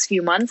hoping in the next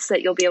few months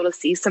that you'll be able to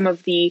see some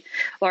of the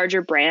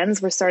larger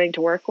brands we're starting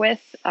to work with.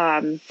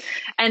 And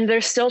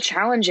there's still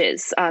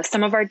challenges.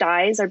 Some of our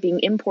dyes are being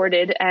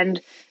imported,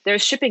 and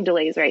there's shipping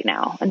delays right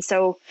now. And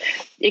so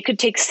it could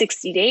take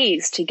 60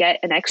 days to get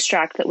an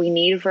extract that we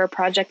need for a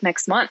project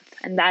next month.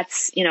 And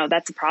that's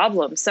a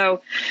problem.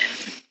 So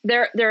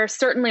there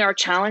certainly are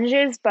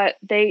challenges, but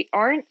they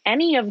aren't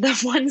any of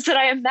the ones that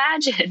I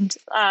imagined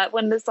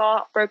when this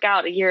all broke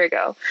out a year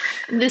ago.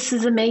 This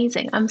is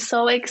amazing. I'm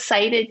so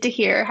excited to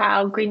hear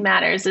how Green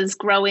Matters is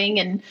growing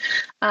and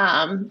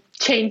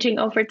changing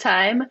over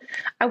time.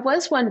 I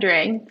was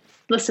wondering,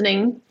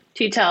 listening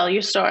to you tell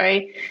your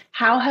story,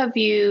 how have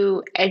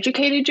you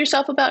educated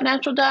yourself about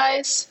natural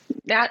dyes?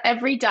 Not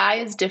every dye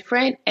is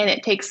different, and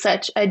it takes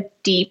such a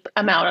deep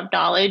amount of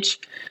knowledge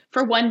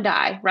for one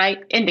dye,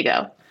 right?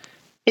 Indigo.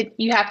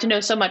 You have to know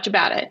so much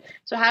about it.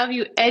 So how have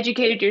you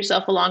educated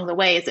yourself along the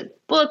way? Is it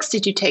books?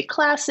 Did you take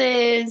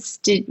classes?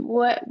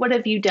 What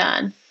have you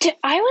done?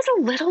 I was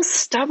a little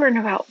stubborn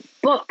about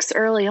books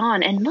early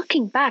on, and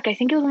looking back, I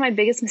think it was one of my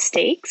biggest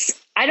mistakes.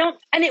 I don't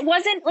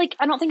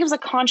think it was a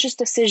conscious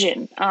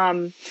decision.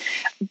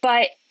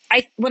 But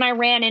when I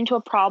ran into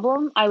a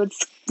problem, I would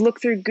look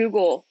through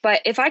Google.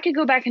 But if I could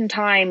go back in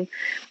time,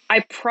 I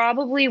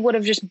probably would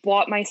have just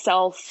bought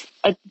myself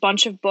a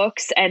bunch of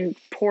books and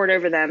poured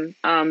over them.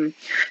 So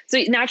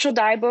natural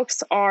dye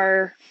books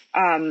are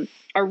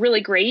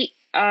really great.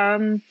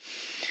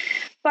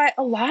 But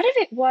a lot of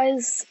it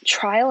was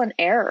trial and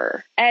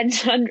error.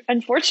 And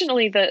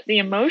unfortunately, the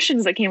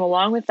emotions that came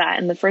along with that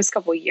in the first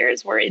couple of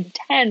years were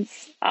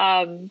intense.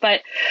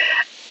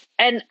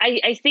 And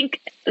I think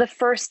the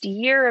first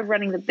year of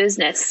running the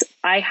business,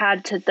 I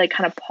had to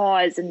kind of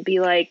pause and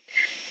be like,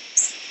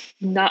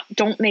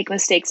 don't make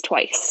mistakes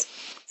twice.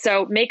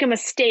 So make a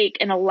mistake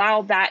and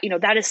allow that,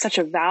 that is such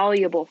a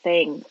valuable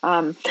thing.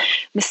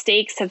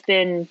 Mistakes have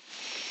been,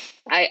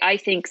 I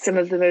think, some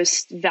of the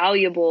most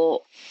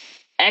valuable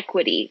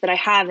equity that I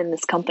have in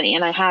this company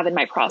and I have in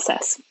my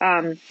process.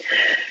 Learning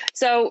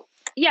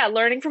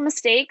from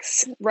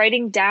mistakes,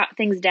 writing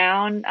things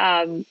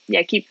down,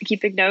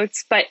 keeping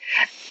notes. But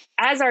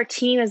as our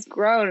team has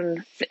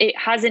grown, it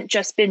hasn't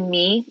just been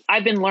me.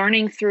 I've been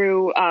learning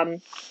through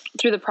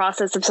the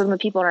process of some of the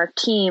people on our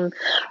team.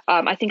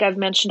 I think I've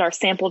mentioned our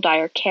sample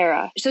dyer,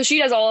 Kara. So she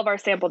does all of our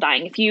sample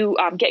dyeing. If you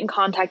get in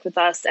contact with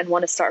us and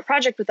want to start a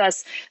project with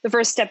us, the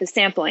first step is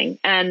sampling.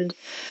 And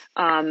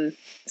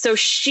so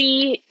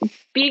she,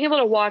 being able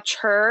to watch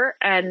her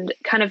and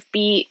kind of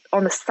be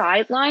on the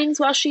sidelines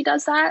while she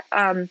does that,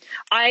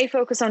 I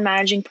focus on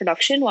managing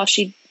production while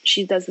she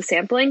does the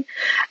sampling.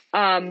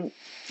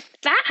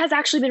 That has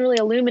actually been really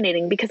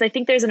illuminating, because I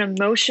think there's an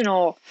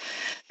emotional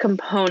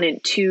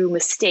component to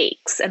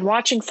mistakes, and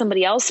watching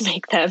somebody else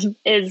make them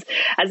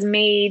has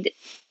made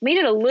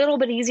it a little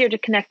bit easier to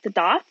connect the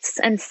dots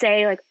and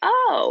say like,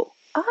 oh,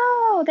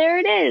 there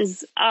it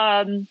is.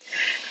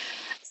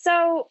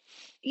 So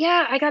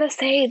yeah, I gotta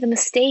say the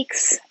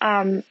mistakes,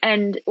 or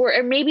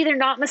maybe they're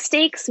not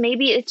mistakes.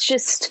 Maybe it's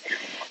just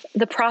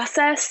the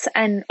process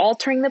and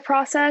altering the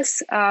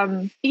process.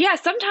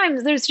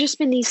 Sometimes there's just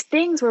been these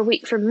things where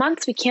for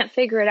months we can't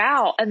figure it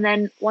out. And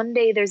then one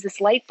day there's this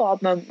light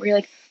bulb moment where you're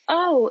like,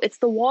 oh, it's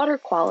the water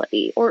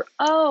quality, or,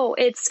 oh,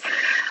 it's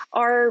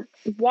our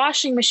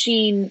washing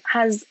machine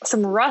has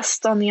some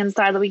rust on the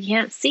inside that we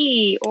can't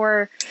see,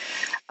 or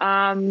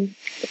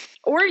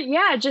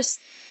just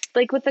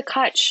like with the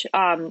Kutch,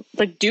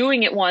 like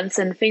doing it once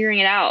and figuring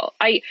it out.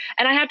 I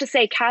have to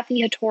say,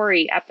 Kathy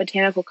Hattori at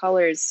Botanical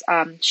Colors,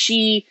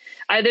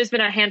 there's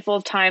been a handful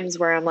of times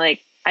where I'm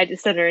like, I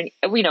just sent her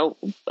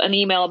an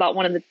email about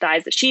one of the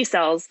dyes that she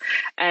sells,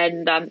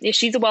 and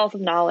she's a wealth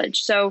of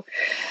knowledge. So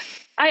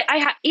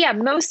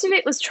most of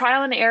it was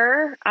trial and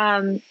error.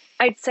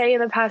 I'd say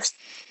in the past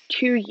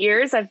 2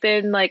 years, I've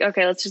been like,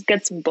 okay, let's just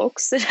get some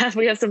books and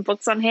we have some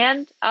books on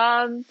hand.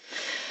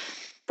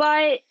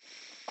 But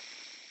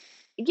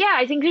yeah,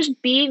 I think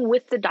just being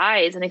with the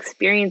dyes and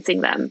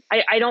experiencing them.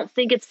 I don't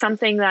think it's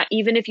something that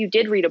even if you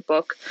did read a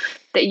book,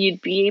 that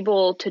you'd be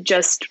able to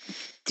just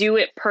do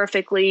it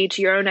perfectly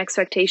to your own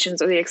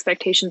expectations or the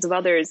expectations of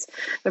others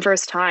the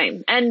first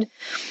time. And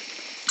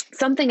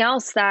something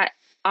else that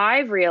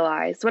I've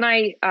realized when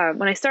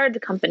I started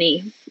the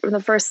company, in the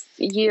first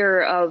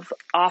year of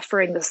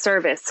offering the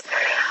service,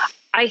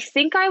 I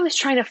think I was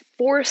trying to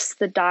force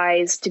the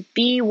dyes to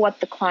be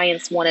what the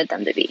clients wanted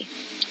them to be,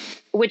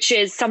 which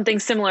is something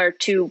similar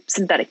to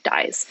synthetic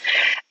dyes.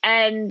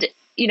 And,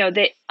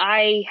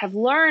 I have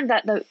learned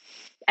that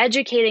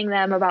educating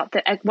them about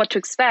what to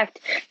expect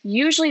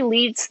usually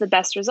leads to the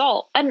best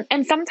result.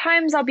 And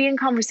sometimes I'll be in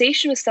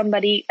conversation with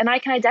somebody and I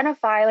can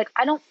identify, like,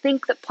 I don't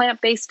think that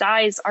plant-based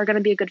dyes are going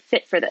to be a good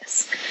fit for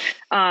this.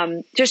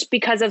 Just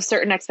because of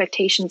certain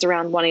expectations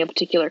around wanting a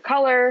particular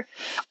color,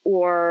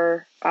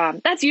 or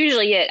that's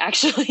usually it,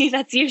 actually.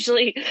 That's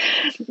usually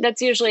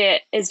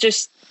it. It's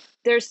just,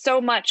 there's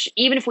so much,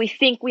 even if we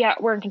think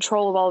we're in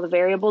control of all the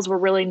variables, we're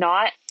really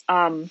not.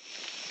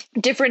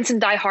 Difference in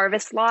dye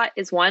harvest lot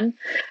is one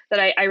that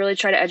I really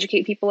try to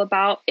educate people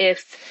about.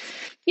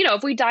 If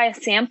we dye a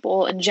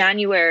sample in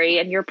January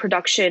and your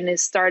production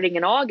is starting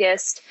in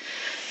August,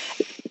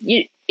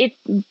 it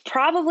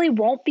probably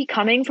won't be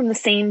coming from the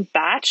same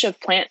batch of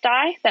plant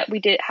dye that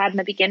we had in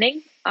the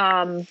beginning.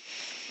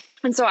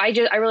 And so I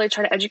really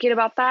try to educate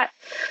about that.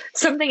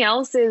 Something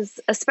else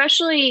is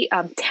especially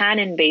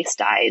tannin-based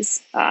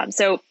dyes.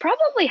 So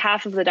probably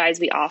half of the dyes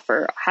we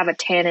offer have a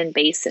tannin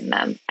base in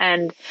them.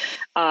 And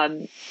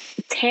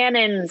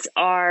tannins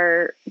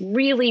are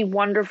really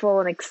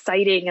wonderful and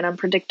exciting and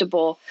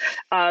unpredictable.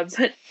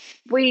 But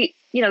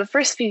the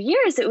first few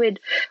years we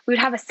would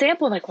have a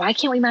sample, like, why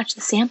can't we match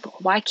the sample?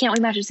 Why can't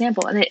we match the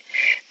sample? And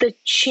the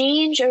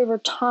change over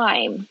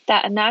time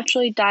that a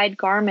naturally dyed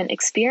garment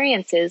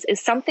experiences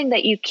is something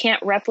that you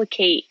can't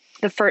replicate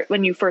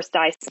when you first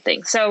dye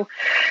something. So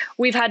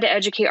we've had to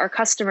educate our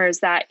customers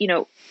that,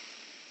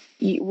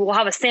 we'll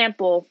have a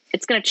sample,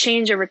 it's going to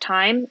change over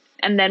time.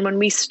 And then when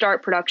we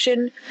start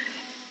production,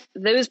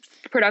 those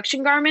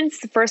production garments,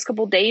 the first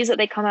couple of days that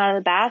they come out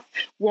of the bath,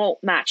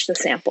 won't match the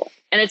sample.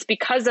 And it's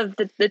because of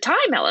the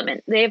time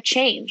element. They have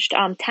changed.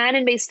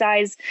 Tannin-based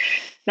dyes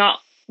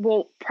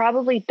will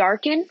probably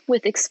darken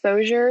with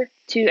exposure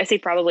to, I say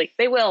probably,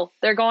 they will.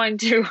 They're going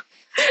to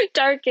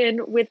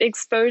darken with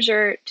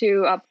exposure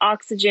to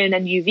oxygen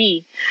and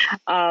UV.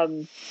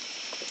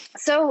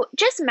 So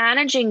just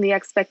managing the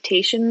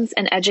expectations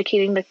and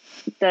educating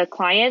the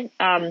client.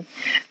 And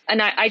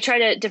I try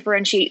to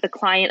differentiate the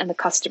client and the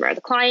customer.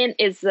 The client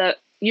is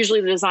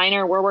usually the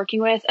designer we're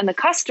working with, and the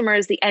customer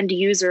is the end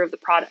user of the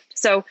product.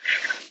 So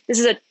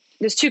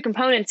there's two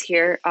components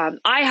here.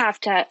 I have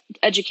to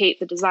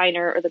educate the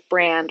designer or the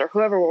brand or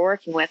whoever we're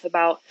working with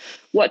about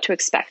what to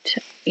expect.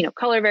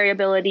 Color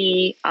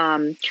variability.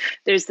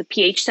 There's the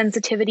pH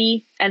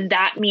sensitivity, and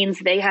that means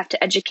they have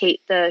to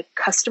educate the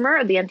customer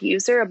or the end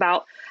user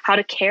about how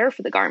to care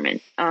for the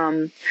garment.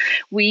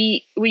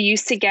 We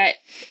used to get,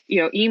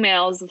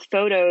 emails with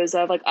photos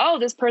of like, oh,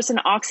 this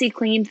person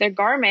OxyCleaned their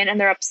garment and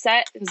they're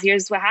upset because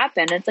here's what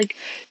happened. It's like,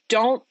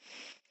 don't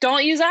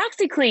don't use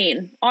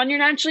OxyClean on your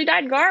naturally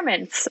dyed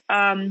garments.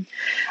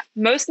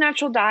 Most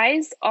natural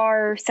dyes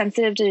are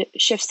sensitive to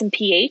shifts in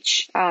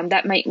pH.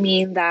 That might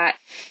mean that,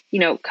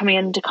 coming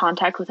into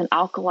contact with an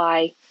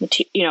alkali,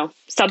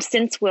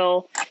 substance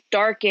will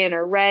darken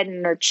or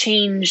redden or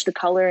change the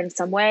color in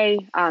some way.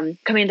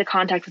 Coming into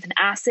contact with an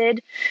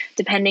acid,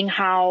 depending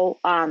how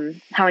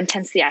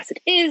intense the acid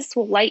is,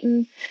 will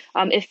lighten.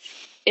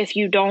 If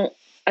you don't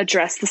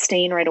address the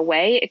stain right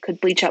away, it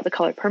could bleach out the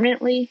color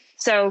permanently.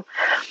 So,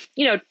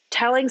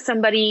 telling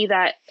somebody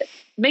that,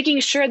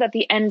 making sure that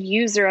the end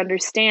user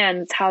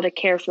understands how to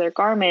care for their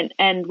garment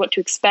and what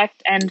to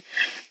expect, and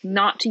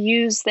not to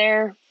use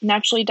their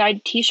naturally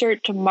dyed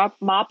t-shirt to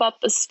mop up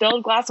a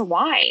spilled glass of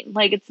wine.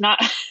 Like, it's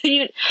not,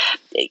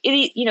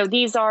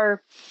 these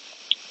are,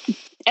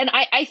 and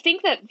I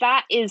think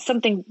that is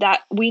something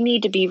that we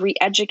need to be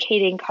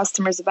re-educating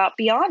customers about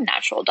beyond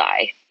natural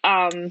dye.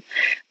 The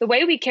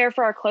way we care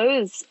for our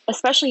clothes,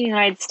 especially in the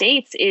United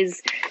States,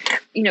 is,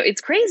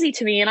 it's crazy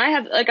to me. And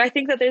I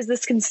think that there's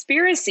this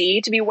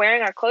conspiracy to be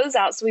wearing our clothes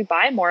out so we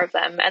buy more of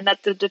them, and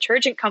that the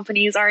detergent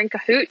companies are in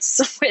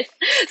cahoots with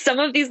some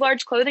of these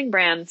large clothing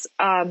brands.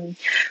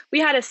 We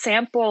had a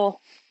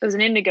sample, it was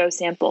an indigo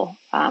sample,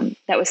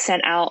 that was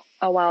sent out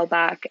a while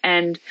back,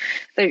 and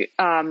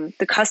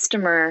the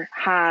customer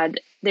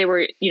they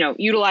were,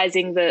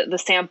 utilizing the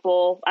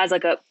sample as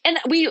and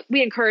we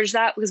encourage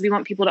that because we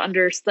want people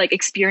to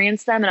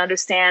experience them and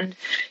understand,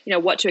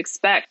 what to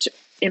expect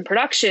in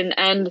production.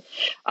 And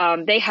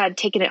they had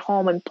taken it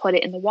home and put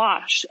it in the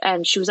wash,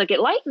 and she was like,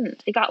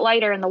 it got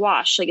lighter in the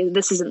wash. Like,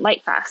 this isn't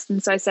light fast.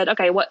 And so I said,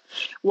 okay, what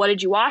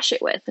did you wash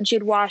it with? And she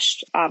had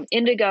washed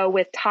indigo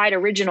with Tide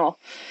Original.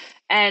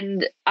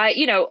 And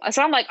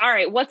so I'm like, all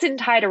right, what's in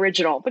Tide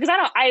Original? Because I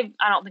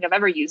don't think I've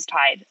ever used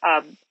Tide.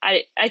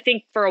 I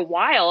think for a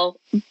while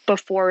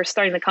before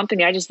starting the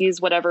company, I just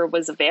used whatever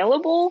was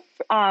available,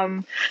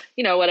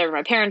 whatever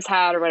my parents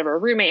had or whatever a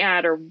roommate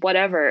had or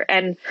whatever.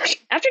 And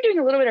after doing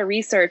a little bit of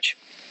research,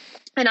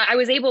 and I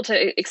was able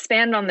to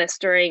expand on this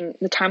during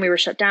the time we were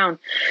shut down,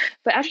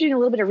 but after doing a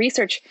little bit of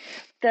research,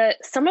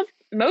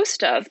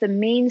 most of the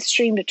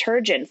mainstream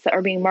detergents that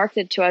are being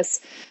marketed to us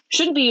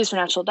shouldn't be used for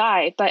natural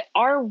dye, but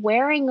are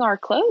wearing our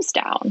clothes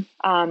down.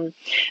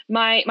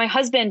 My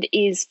husband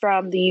is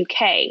from the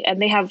UK,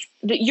 and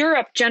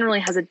Europe generally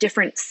has a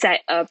different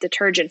set of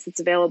detergents that's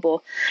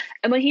available.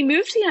 And when he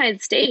moved to the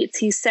United States,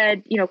 he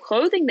said,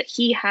 clothing that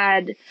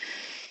he'd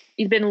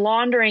been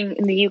laundering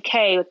in the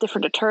UK with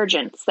different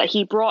detergents that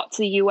he brought to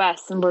the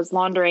US and was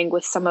laundering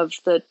with some of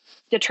the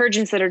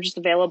detergents that are just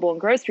available in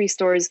grocery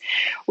stores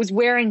was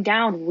wearing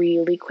down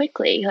really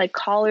quickly. Like,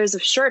 collars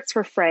of shirts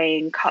were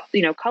fraying,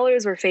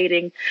 colors were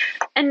fading.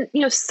 And,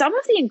 some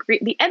of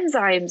the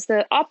enzymes,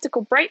 the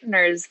optical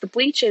brighteners, the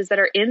bleaches that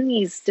are in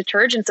these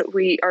detergents that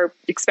we are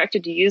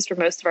expected to use for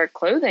most of our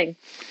clothing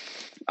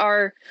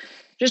are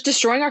just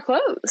destroying our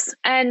clothes.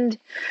 And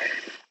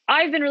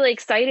I've been really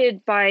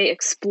excited by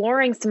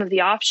exploring some of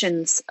the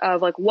options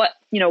of what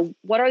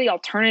are the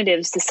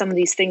alternatives to some of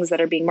these things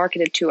that are being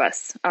marketed to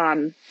us.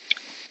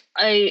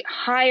 A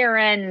higher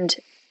end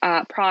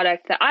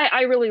product that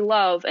I really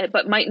love,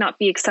 but might not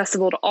be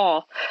accessible to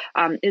all,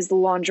 is the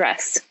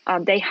Laundress.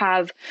 They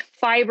have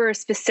fiber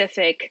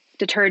specific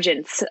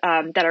detergents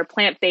that are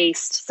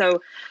plant-based.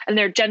 And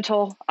they're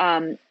gentle.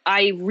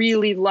 I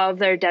really love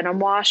their denim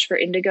wash for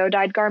indigo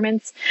dyed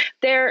garments.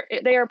 They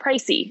are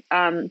pricey,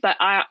 but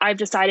I've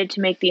decided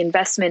to make the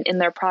investment in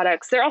their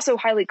products. They're also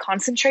highly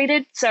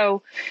concentrated.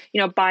 So,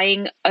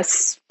 buying a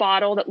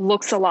bottle that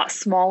looks a lot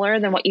smaller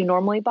than what you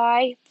normally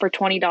buy for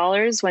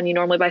 $20 when you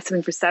normally buy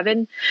something for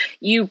 $7,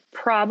 you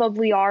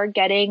probably are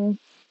getting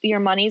your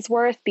money's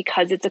worth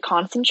because it's a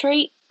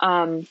concentrate.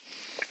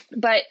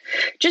 But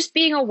just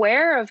being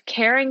aware of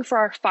caring for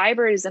our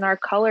fibers and our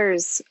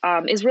colors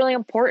is really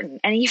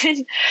important. And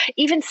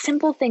even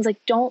simple things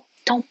like don't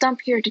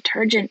dump your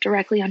detergent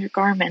directly on your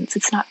garments.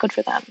 It's not good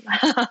for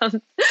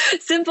them.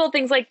 Simple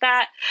things like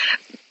that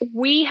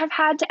we have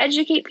had to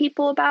educate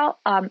people about.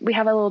 We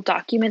have a little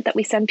document that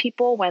we send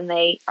people when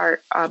they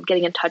are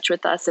getting in touch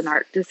with us and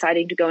are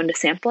deciding to go into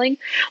sampling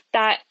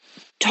that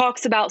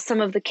talks about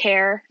some of the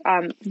care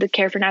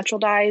for natural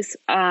dyes.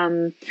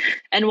 And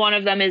one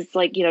of them is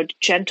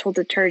gentle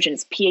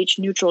detergents, pH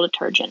neutral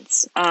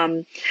detergents.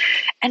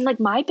 And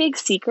my big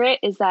secret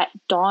is that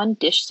Dawn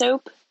dish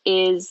soap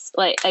is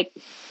like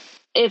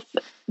if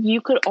you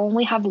could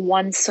only have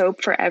one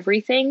soap for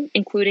everything,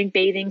 including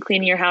bathing,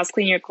 cleaning your house,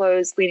 cleaning your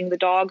clothes, cleaning the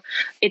dog,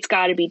 it's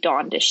got to be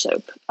Dawn dish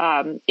soap.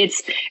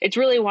 It's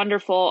really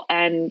wonderful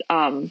and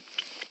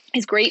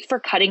is great for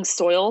cutting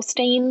soil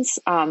stains.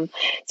 So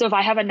if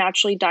I have a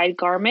naturally dyed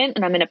garment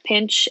and I'm in a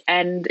pinch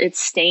and it's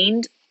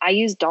stained, I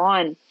use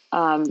Dawn.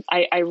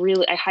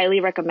 I highly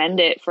recommend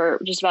it for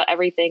just about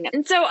everything.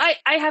 And so I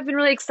have been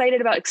really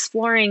excited about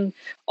exploring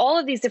all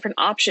of these different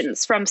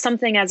options, from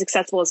something as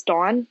accessible as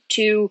Dawn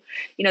to,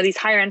 these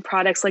higher end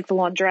products like the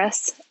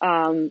Laundress.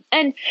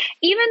 And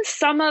even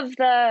some of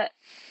the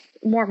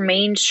more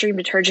mainstream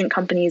detergent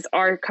companies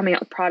are coming out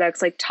with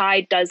products. Like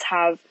Tide does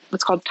have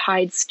what's called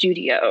Tide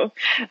Studio,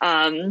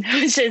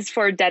 which is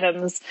for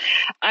denims.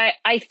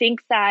 I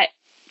think that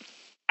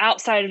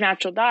outside of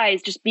natural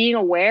dyes, just being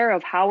aware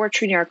of how we're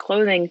treating our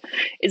clothing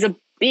is a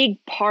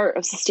big part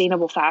of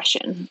sustainable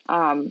fashion.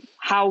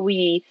 How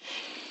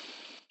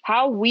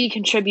we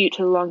contribute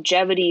to the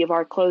longevity of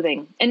our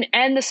clothing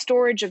and the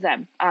storage of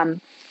them.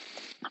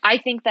 I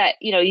think that,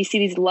 you see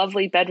these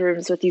lovely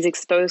bedrooms with these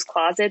exposed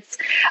closets.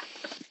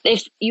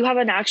 If you have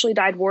a naturally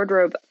dyed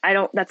wardrobe,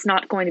 that's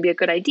not going to be a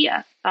good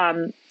idea.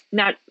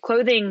 Now,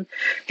 clothing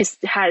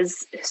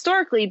has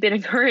historically been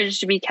encouraged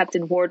to be kept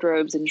in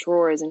wardrobes and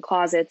drawers and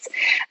closets.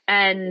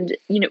 And,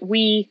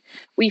 we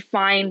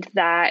find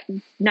that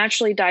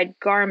naturally dyed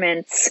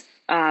garments,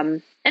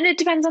 and it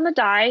depends on the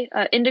dye.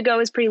 Indigo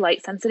is pretty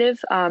light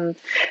sensitive.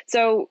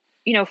 So,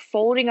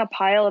 folding a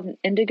pile of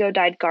indigo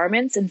dyed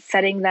garments and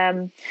setting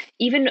them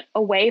even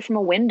away from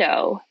a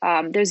window,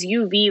 there's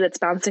UV that's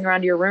bouncing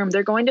around your room.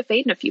 They're going to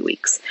fade in a few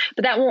weeks,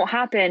 but that won't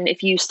happen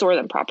if you store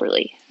them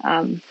properly.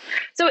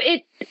 So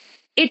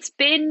it's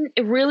been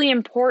really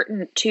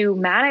important to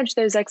manage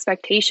those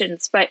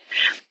expectations, but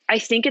I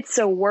think it's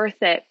so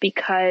worth it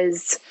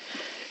because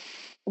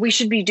we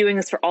should be doing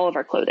this for all of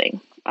our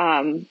clothing.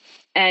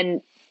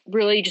 And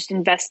really just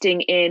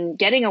investing in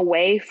getting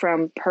away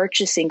from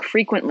purchasing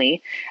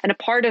frequently. And a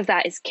part of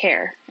that is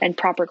care and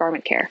proper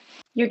garment care.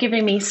 You're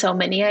giving me so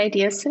many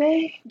ideas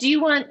today. Do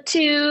you want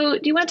to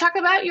talk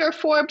about your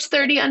Forbes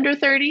 30 under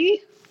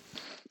 30?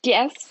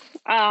 Yes.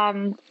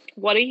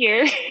 What a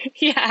year.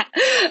 Yeah.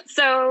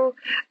 So,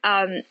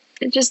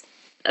 just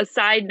a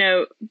side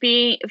note,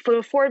 being for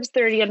the Forbes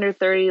 30 under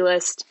 30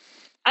 list,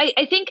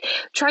 I think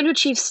trying to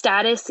achieve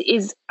status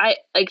is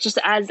just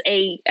as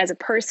a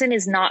person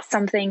is not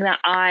something that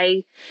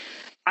I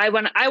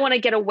want to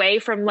get away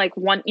from, like,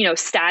 one,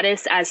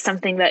 status as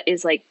something that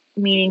is like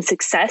meaning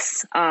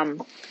success.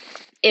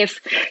 If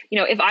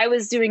I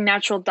was doing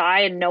natural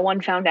dye and no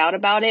one found out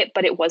about it,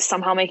 but it was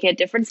somehow making a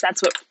difference,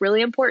 that's what's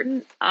really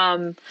important.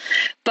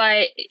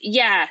 But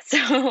yeah,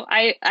 so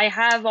I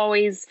have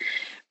always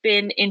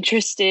been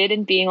interested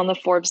in being on the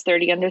Forbes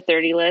 30 under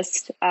 30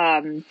 list.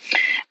 And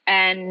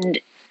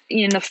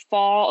in the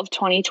fall of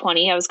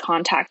 2020, I was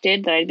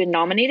contacted that I'd been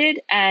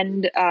nominated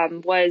and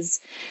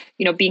was,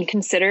 being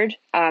considered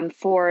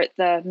for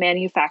the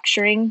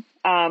manufacturing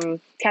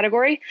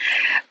category.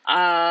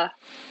 And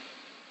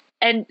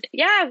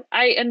yeah,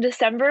 in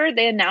December,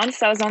 they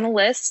announced I was on the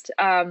list.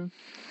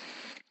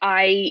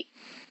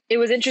 It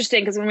was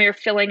interesting because when we were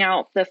filling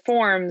out the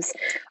forms,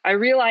 I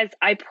realized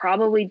I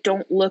probably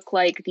don't look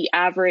like the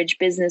average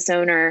business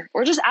owner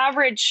or just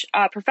average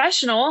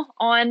professional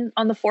on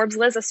the Forbes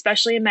list,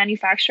 especially in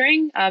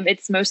manufacturing.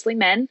 It's mostly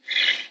men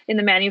in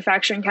the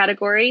manufacturing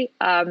category.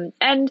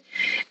 And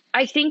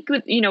I think,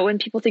 when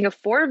people think of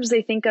Forbes,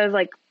 they think of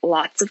like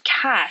lots of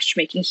cash,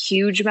 making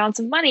huge amounts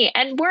of money.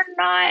 And we're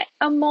not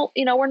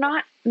we're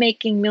not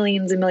making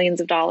millions and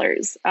millions of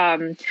dollars.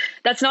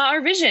 That's not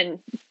our vision.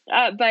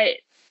 But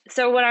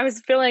so when I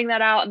was filling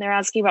that out and they're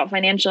asking about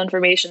financial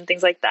information,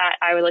 things like that,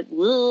 I was like,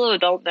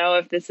 don't know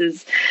if this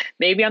is,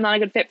 maybe I'm not a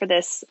good fit for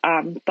this.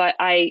 But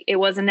it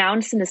was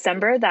announced in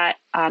December that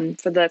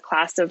for the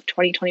class of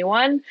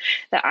 2021,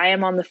 that I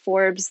am on the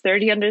Forbes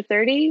 30 under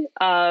 30.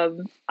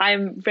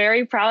 I'm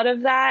very proud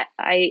of that.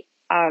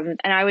 And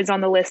I was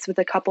on the list with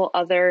a couple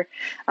other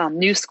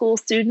new school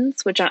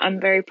students, which I'm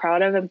very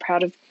proud of. I'm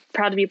proud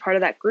to be part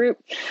of that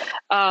group.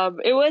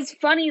 It was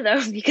funny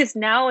though, because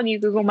now when you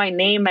Google my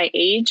name, my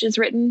age is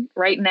written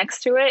right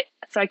next to it.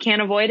 So I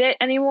can't avoid it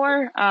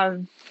anymore.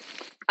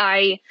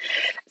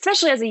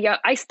 Especially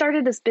I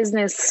started this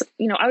business,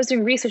 I was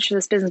doing research for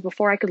this business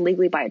before I could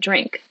legally buy a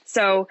drink.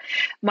 So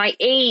my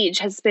age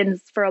has been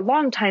for a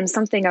long time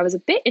something I was a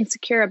bit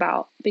insecure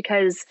about,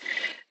 because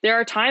there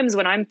are times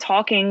when I'm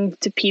talking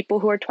to people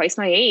who are twice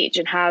my age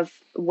and have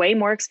way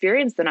more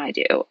experience than I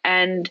do.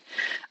 And,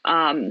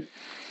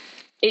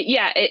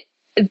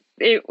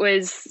 it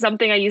was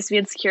something I used to be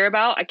insecure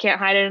about. I can't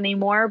hide it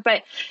anymore,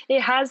 but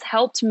it has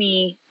helped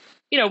me,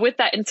 with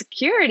that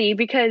insecurity,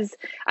 because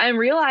I'm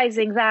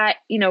realizing that,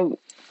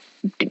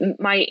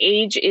 my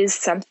age is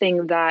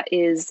something that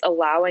is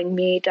allowing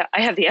me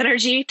I have the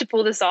energy to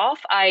pull this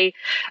off. I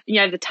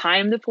have the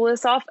time to pull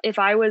this off. If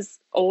I was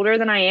older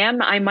than I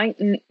am, I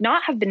might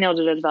not have been able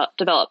to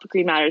develop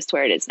Green Matters to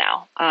where it is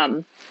now.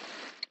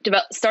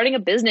 Starting a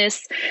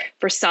business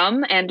for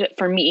some and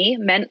for me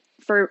meant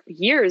for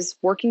years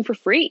working for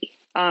free.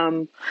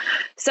 I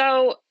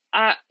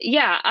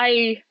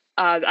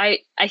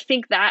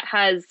think that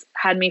has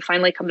had me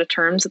finally come to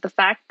terms with the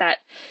fact that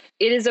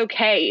it is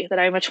okay that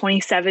I'm a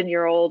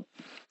 27-year-old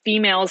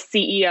female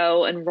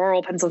CEO in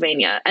rural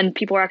Pennsylvania, and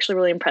people are actually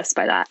really impressed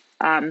by that.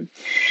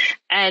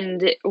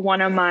 And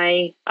one of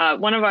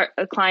our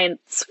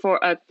clients for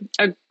a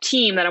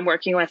team that I'm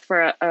working with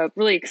for a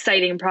really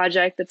exciting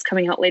project that's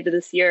coming out later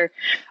this year.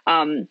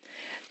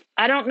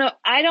 I don't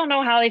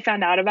know how they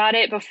found out about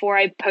it before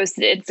I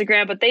posted it to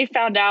Instagram, but they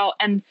found out.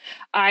 And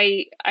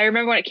I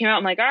remember when it came out,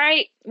 I'm like, all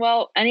right,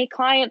 well, any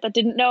client that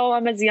didn't know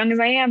I'm as young as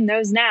I am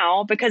knows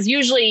now, because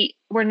usually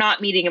we're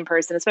not meeting in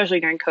person, especially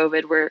during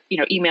COVID. We're,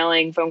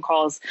 emailing, phone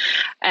calls,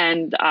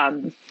 and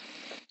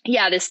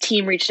this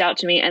team reached out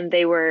to me, and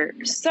they were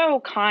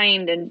so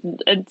kind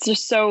and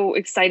just so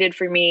excited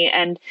for me.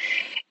 And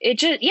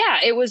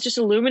it was just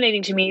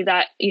illuminating to me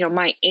that,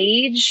 my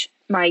age,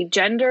 my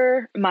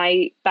gender,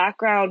 my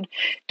background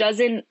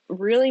doesn't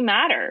really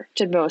matter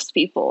to most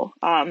people.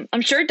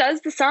 I'm sure it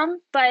does to some,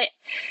 but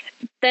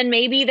then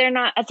maybe it's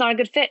not a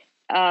good fit.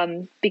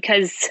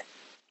 Because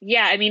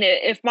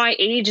if my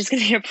age is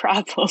going to be a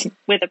problem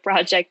with a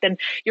project, then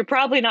you're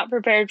probably not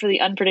prepared for the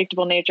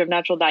unpredictable nature of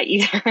natural dye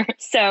either.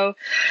 So,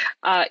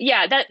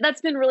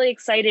 that's been really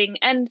exciting,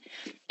 and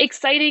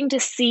exciting to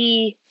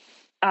see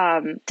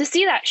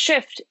that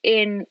shift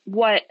in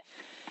what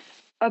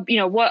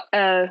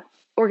a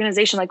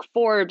organization like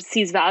Forbes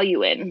sees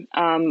value in,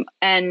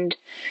 and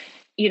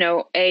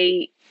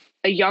a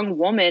young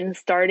woman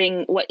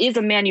starting what is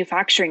a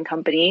manufacturing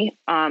company.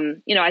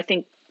 I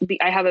think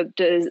I have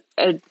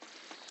a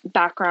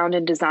background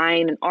in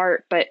design and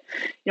art, but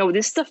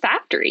this is a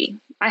factory.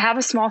 I have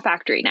a small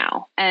factory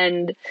now,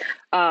 and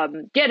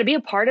to be a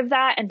part of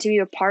that, and to be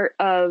a part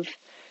of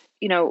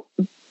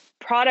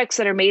products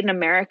that are made in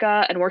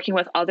America and working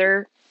with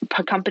other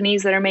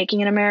companies that are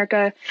making in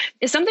America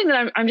is something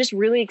that I'm just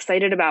really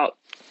excited about.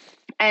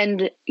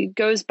 And it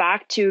goes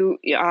back to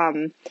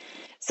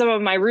some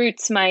of my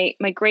roots. My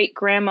great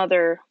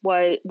grandmother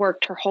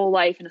worked her whole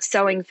life in a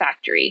sewing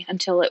factory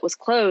until it was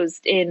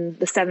closed in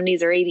the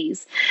 70s or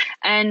 80s.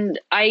 And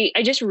I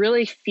just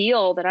really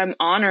feel that I'm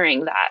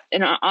honoring that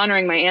and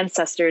honoring my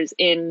ancestors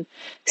in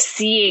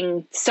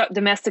seeing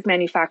domestic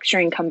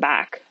manufacturing come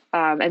back,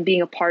 and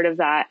being a part of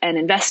that, and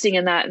investing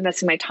in that,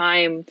 investing my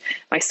time,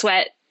 my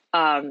sweat.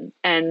 I'm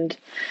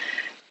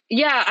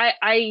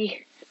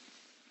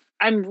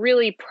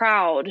really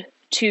proud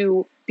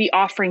to be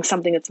offering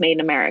something that's made in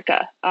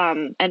America,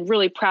 and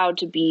really proud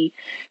to be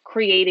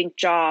creating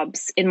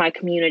jobs in my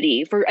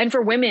community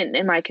for women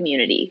in my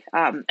community,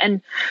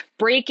 and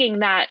breaking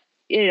that,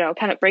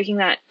 breaking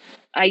that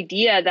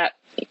idea that,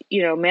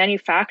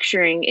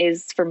 manufacturing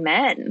is for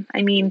men.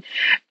 I mean,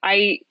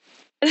 I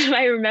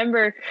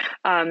remember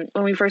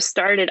when we first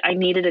started, I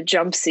needed a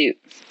jumpsuit.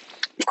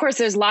 Of course,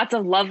 there's lots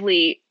of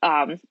lovely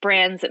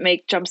brands that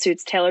make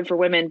jumpsuits tailored for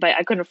women, but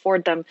I couldn't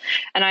afford them.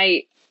 And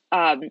I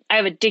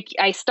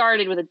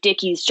started with a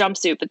Dickies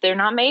jumpsuit, but they're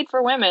not made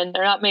for women.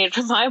 They're not made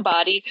for my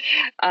body.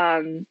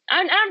 I'm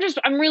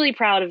really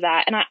proud of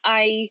that. And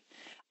I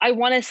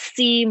want to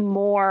see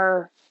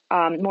more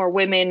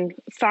women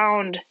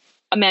found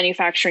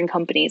manufacturing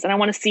companies. And I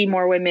want to see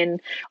more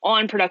women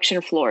on production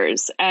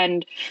floors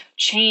and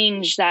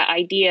change that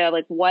idea,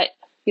 like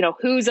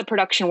who's a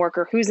production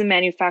worker, who's a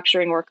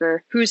manufacturing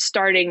worker, who's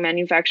starting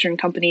manufacturing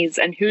companies,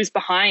 and who's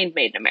behind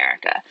Made in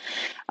America.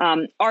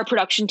 Our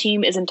production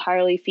team is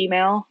entirely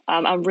female.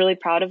 I'm really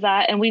proud of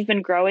that. And we've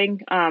been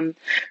growing. Right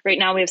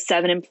now we have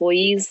 7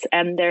 employees,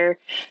 and they're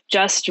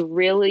just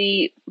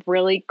really,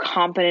 really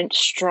competent,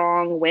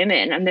 strong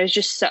women. And there's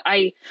just,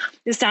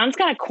 this sounds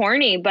kind of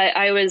corny, but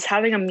I was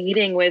having a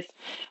meeting with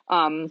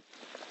one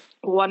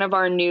of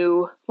our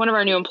new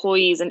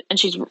employees, and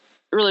she's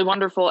really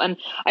wonderful. And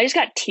I just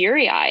got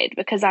teary eyed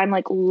because I'm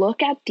like,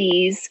 look at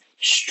these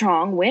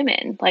strong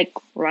women, like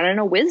running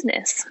a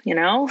business,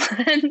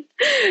 And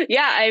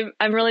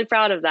I'm really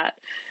proud of that.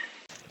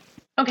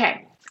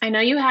 Okay. I know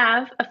you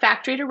have a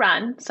factory to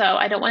run, so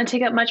I don't want to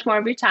take up much more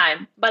of your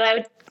time, but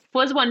I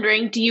was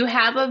wondering, do you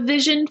have a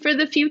vision for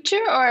the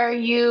future, or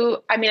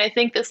I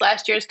think this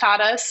last year has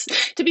taught us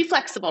to be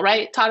flexible,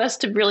 right? Taught us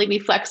to really be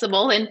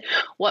flexible in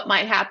what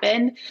might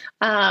happen.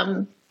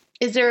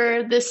 Is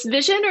there this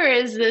vision, or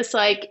is this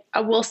like,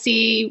 we'll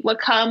see what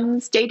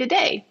comes day to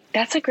day?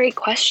 That's a great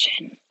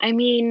question. I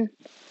mean,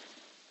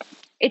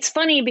 it's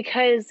funny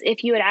because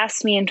if you had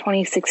asked me in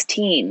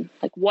 2016,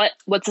 like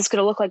what's this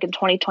going to look like in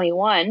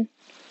 2021,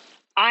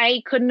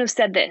 I couldn't have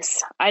said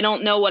this. I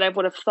don't know what I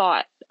would have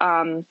thought.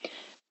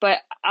 But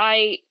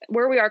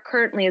where we are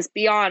currently is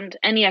beyond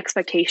any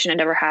expectation I'd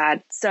ever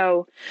had.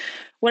 So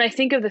when I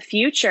think of the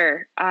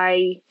future,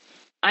 I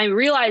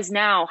realize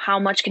now how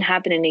much can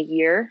happen in a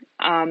year.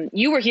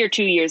 You were here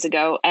 2 years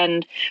ago,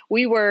 and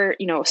we were,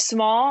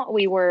 small.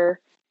 We were,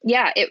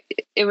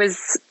 it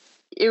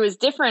was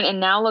different. And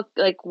now look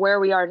like where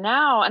we are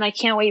now. And I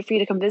can't wait for you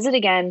to come visit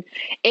again.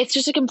 It's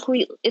just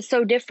it's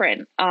so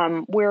different.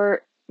 We're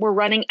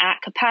running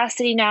at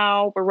capacity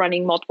now. We're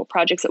running multiple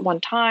projects at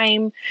one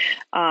time.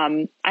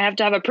 I have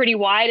to have a pretty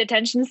wide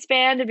attention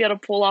span to be able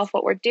to pull off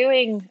what we're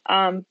doing.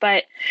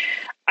 But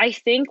I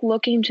think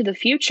looking to the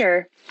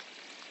future,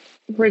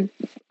 right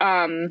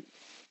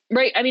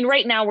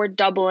now we're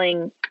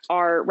doubling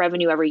our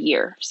revenue every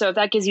year. So if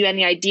that gives you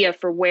any idea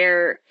for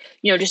where,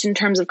 just in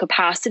terms of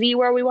capacity,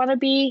 where we want to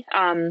be,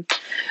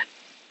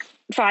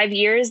 5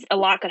 years, a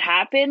lot could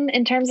happen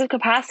in terms of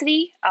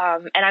capacity.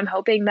 And I'm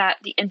hoping that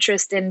the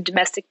interest in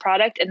domestic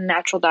product and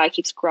natural dye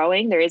keeps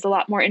growing. There is a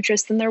lot more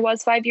interest than there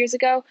was 5 years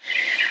ago.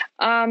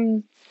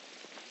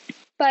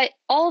 But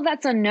all of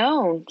that's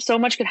unknown. So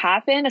much could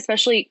happen,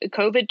 especially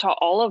COVID taught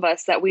all of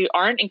us that we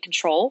aren't in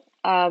control.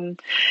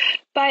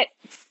 But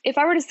if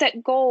I were to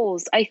set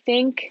goals, I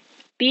think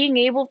being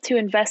able to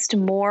invest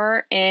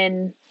more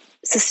in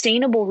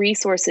sustainable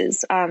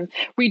resources.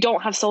 We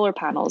don't have solar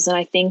panels, and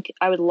I think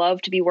I would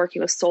love to be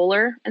working with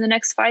solar in the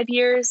next 5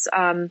 years,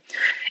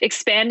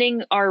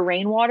 expanding our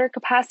rainwater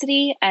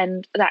capacity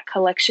and that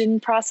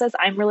collection process.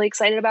 I'm really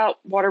excited about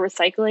water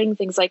recycling,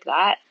 things like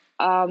that.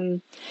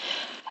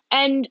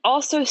 And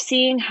also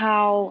seeing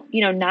how,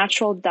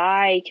 natural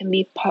dye can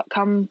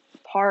become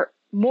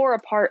more a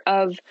part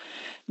of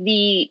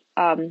the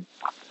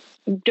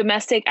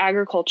domestic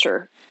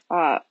agriculture.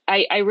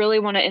 I really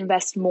want to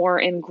invest more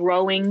in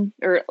growing,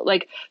 or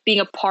like being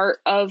a part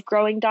of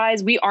growing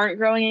dyes. We aren't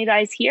growing any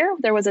dyes here.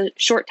 There was a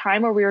short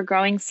time where we were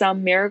growing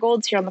some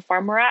marigolds here on the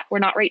farm we're at. We're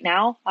not right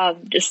now,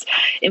 just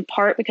in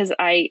part because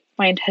my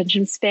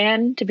attention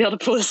span to be able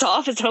to pull this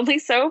off is only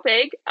so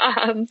big.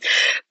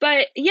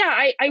 But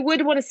yeah, I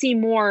would want to see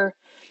more.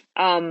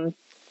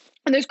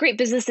 And there's great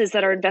businesses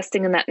that are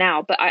investing in that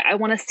now, but I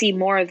want to see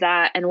more of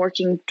that and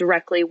working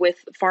directly with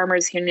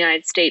farmers here in the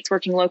United States,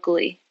 working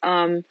locally.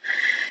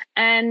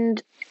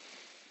 And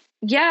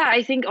yeah,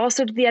 I think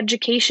also the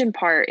education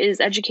part is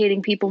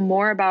educating people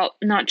more about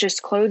not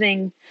just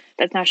clothing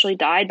that's naturally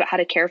dyed, but how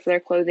to care for their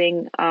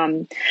clothing,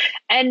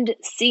 and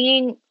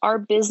seeing our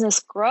business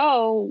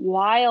grow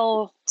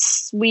while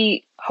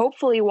we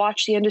hopefully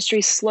watch the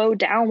industry slow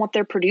down what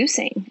they're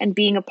producing, and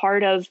being a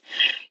part of,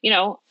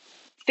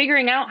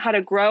 figuring out how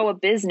to grow a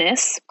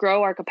business,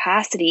 grow our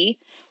capacity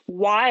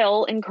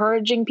while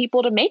encouraging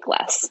people to make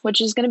less,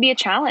 which is going to be a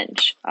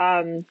challenge.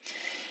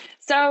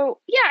 So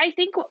yeah, I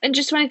think, and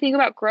just when I think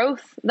about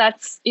growth,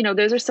 that's,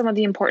 those are some of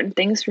the important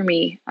things for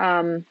me.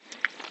 And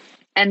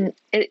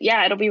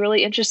it'll be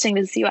really interesting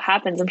to see what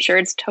happens. I'm sure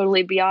it's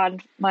totally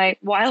beyond my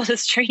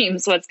wildest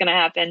dreams what's going to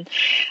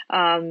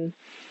happen.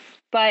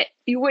 But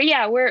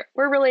we're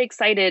really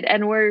excited,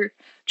 and we're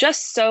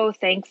just so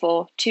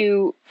thankful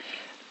to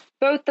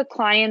both the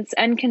clients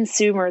and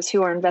consumers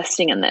who are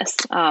investing in this.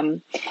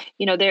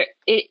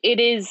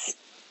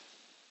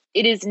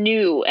 It is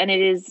new, and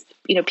it is,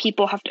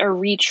 people are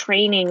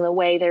retraining the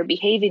way they're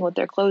behaving with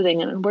their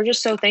clothing. And we're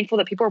just so thankful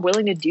that people are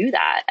willing to do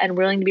that and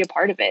willing to be a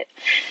part of it.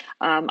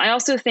 I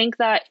also think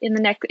that in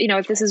the next,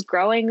 if this is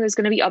growing, there's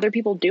going to be other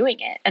people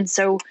doing it. And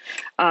so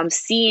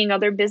seeing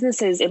other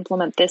businesses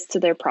implement this to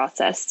their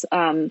process,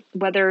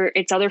 whether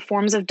it's other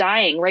forms of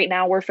dyeing. Right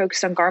now we're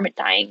focused on garment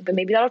dyeing, but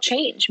maybe that'll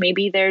change.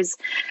 Maybe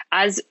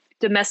as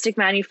domestic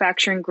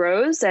manufacturing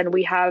grows and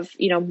we have,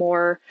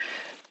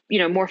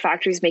 more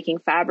factories making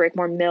fabric,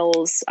 more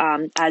mills,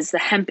 as the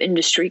hemp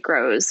industry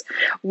grows,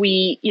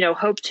 we,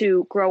 hope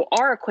to grow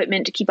our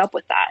equipment to keep up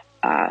with that.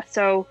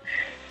 So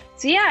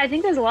yeah, I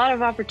think there's a lot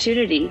of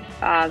opportunity,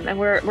 and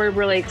we're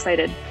really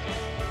excited.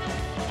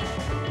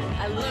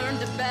 I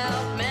learned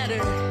about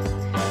matter,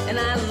 and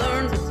I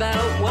learned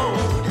about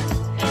woad.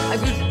 I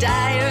grew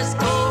dyers,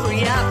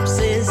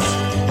 coreopsis,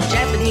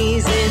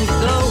 Japanese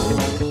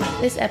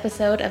indigo. This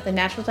episode of the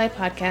Natural Dye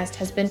Podcast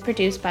has been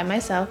produced by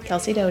myself,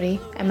 Kelsey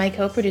Doty, and my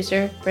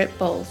co-producer, Britt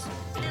Bowles.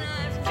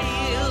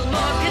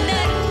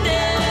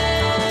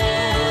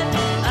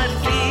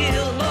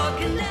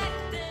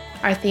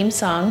 Our theme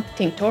song,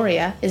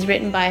 Tinctoria, is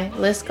written by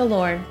Liz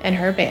Galorn and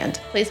her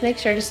band. Please make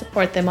sure to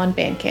support them on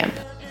Bandcamp.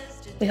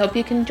 We hope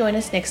you can join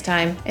us next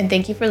time, and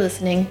thank you for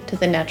listening to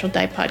the Natural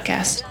Dye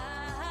Podcast.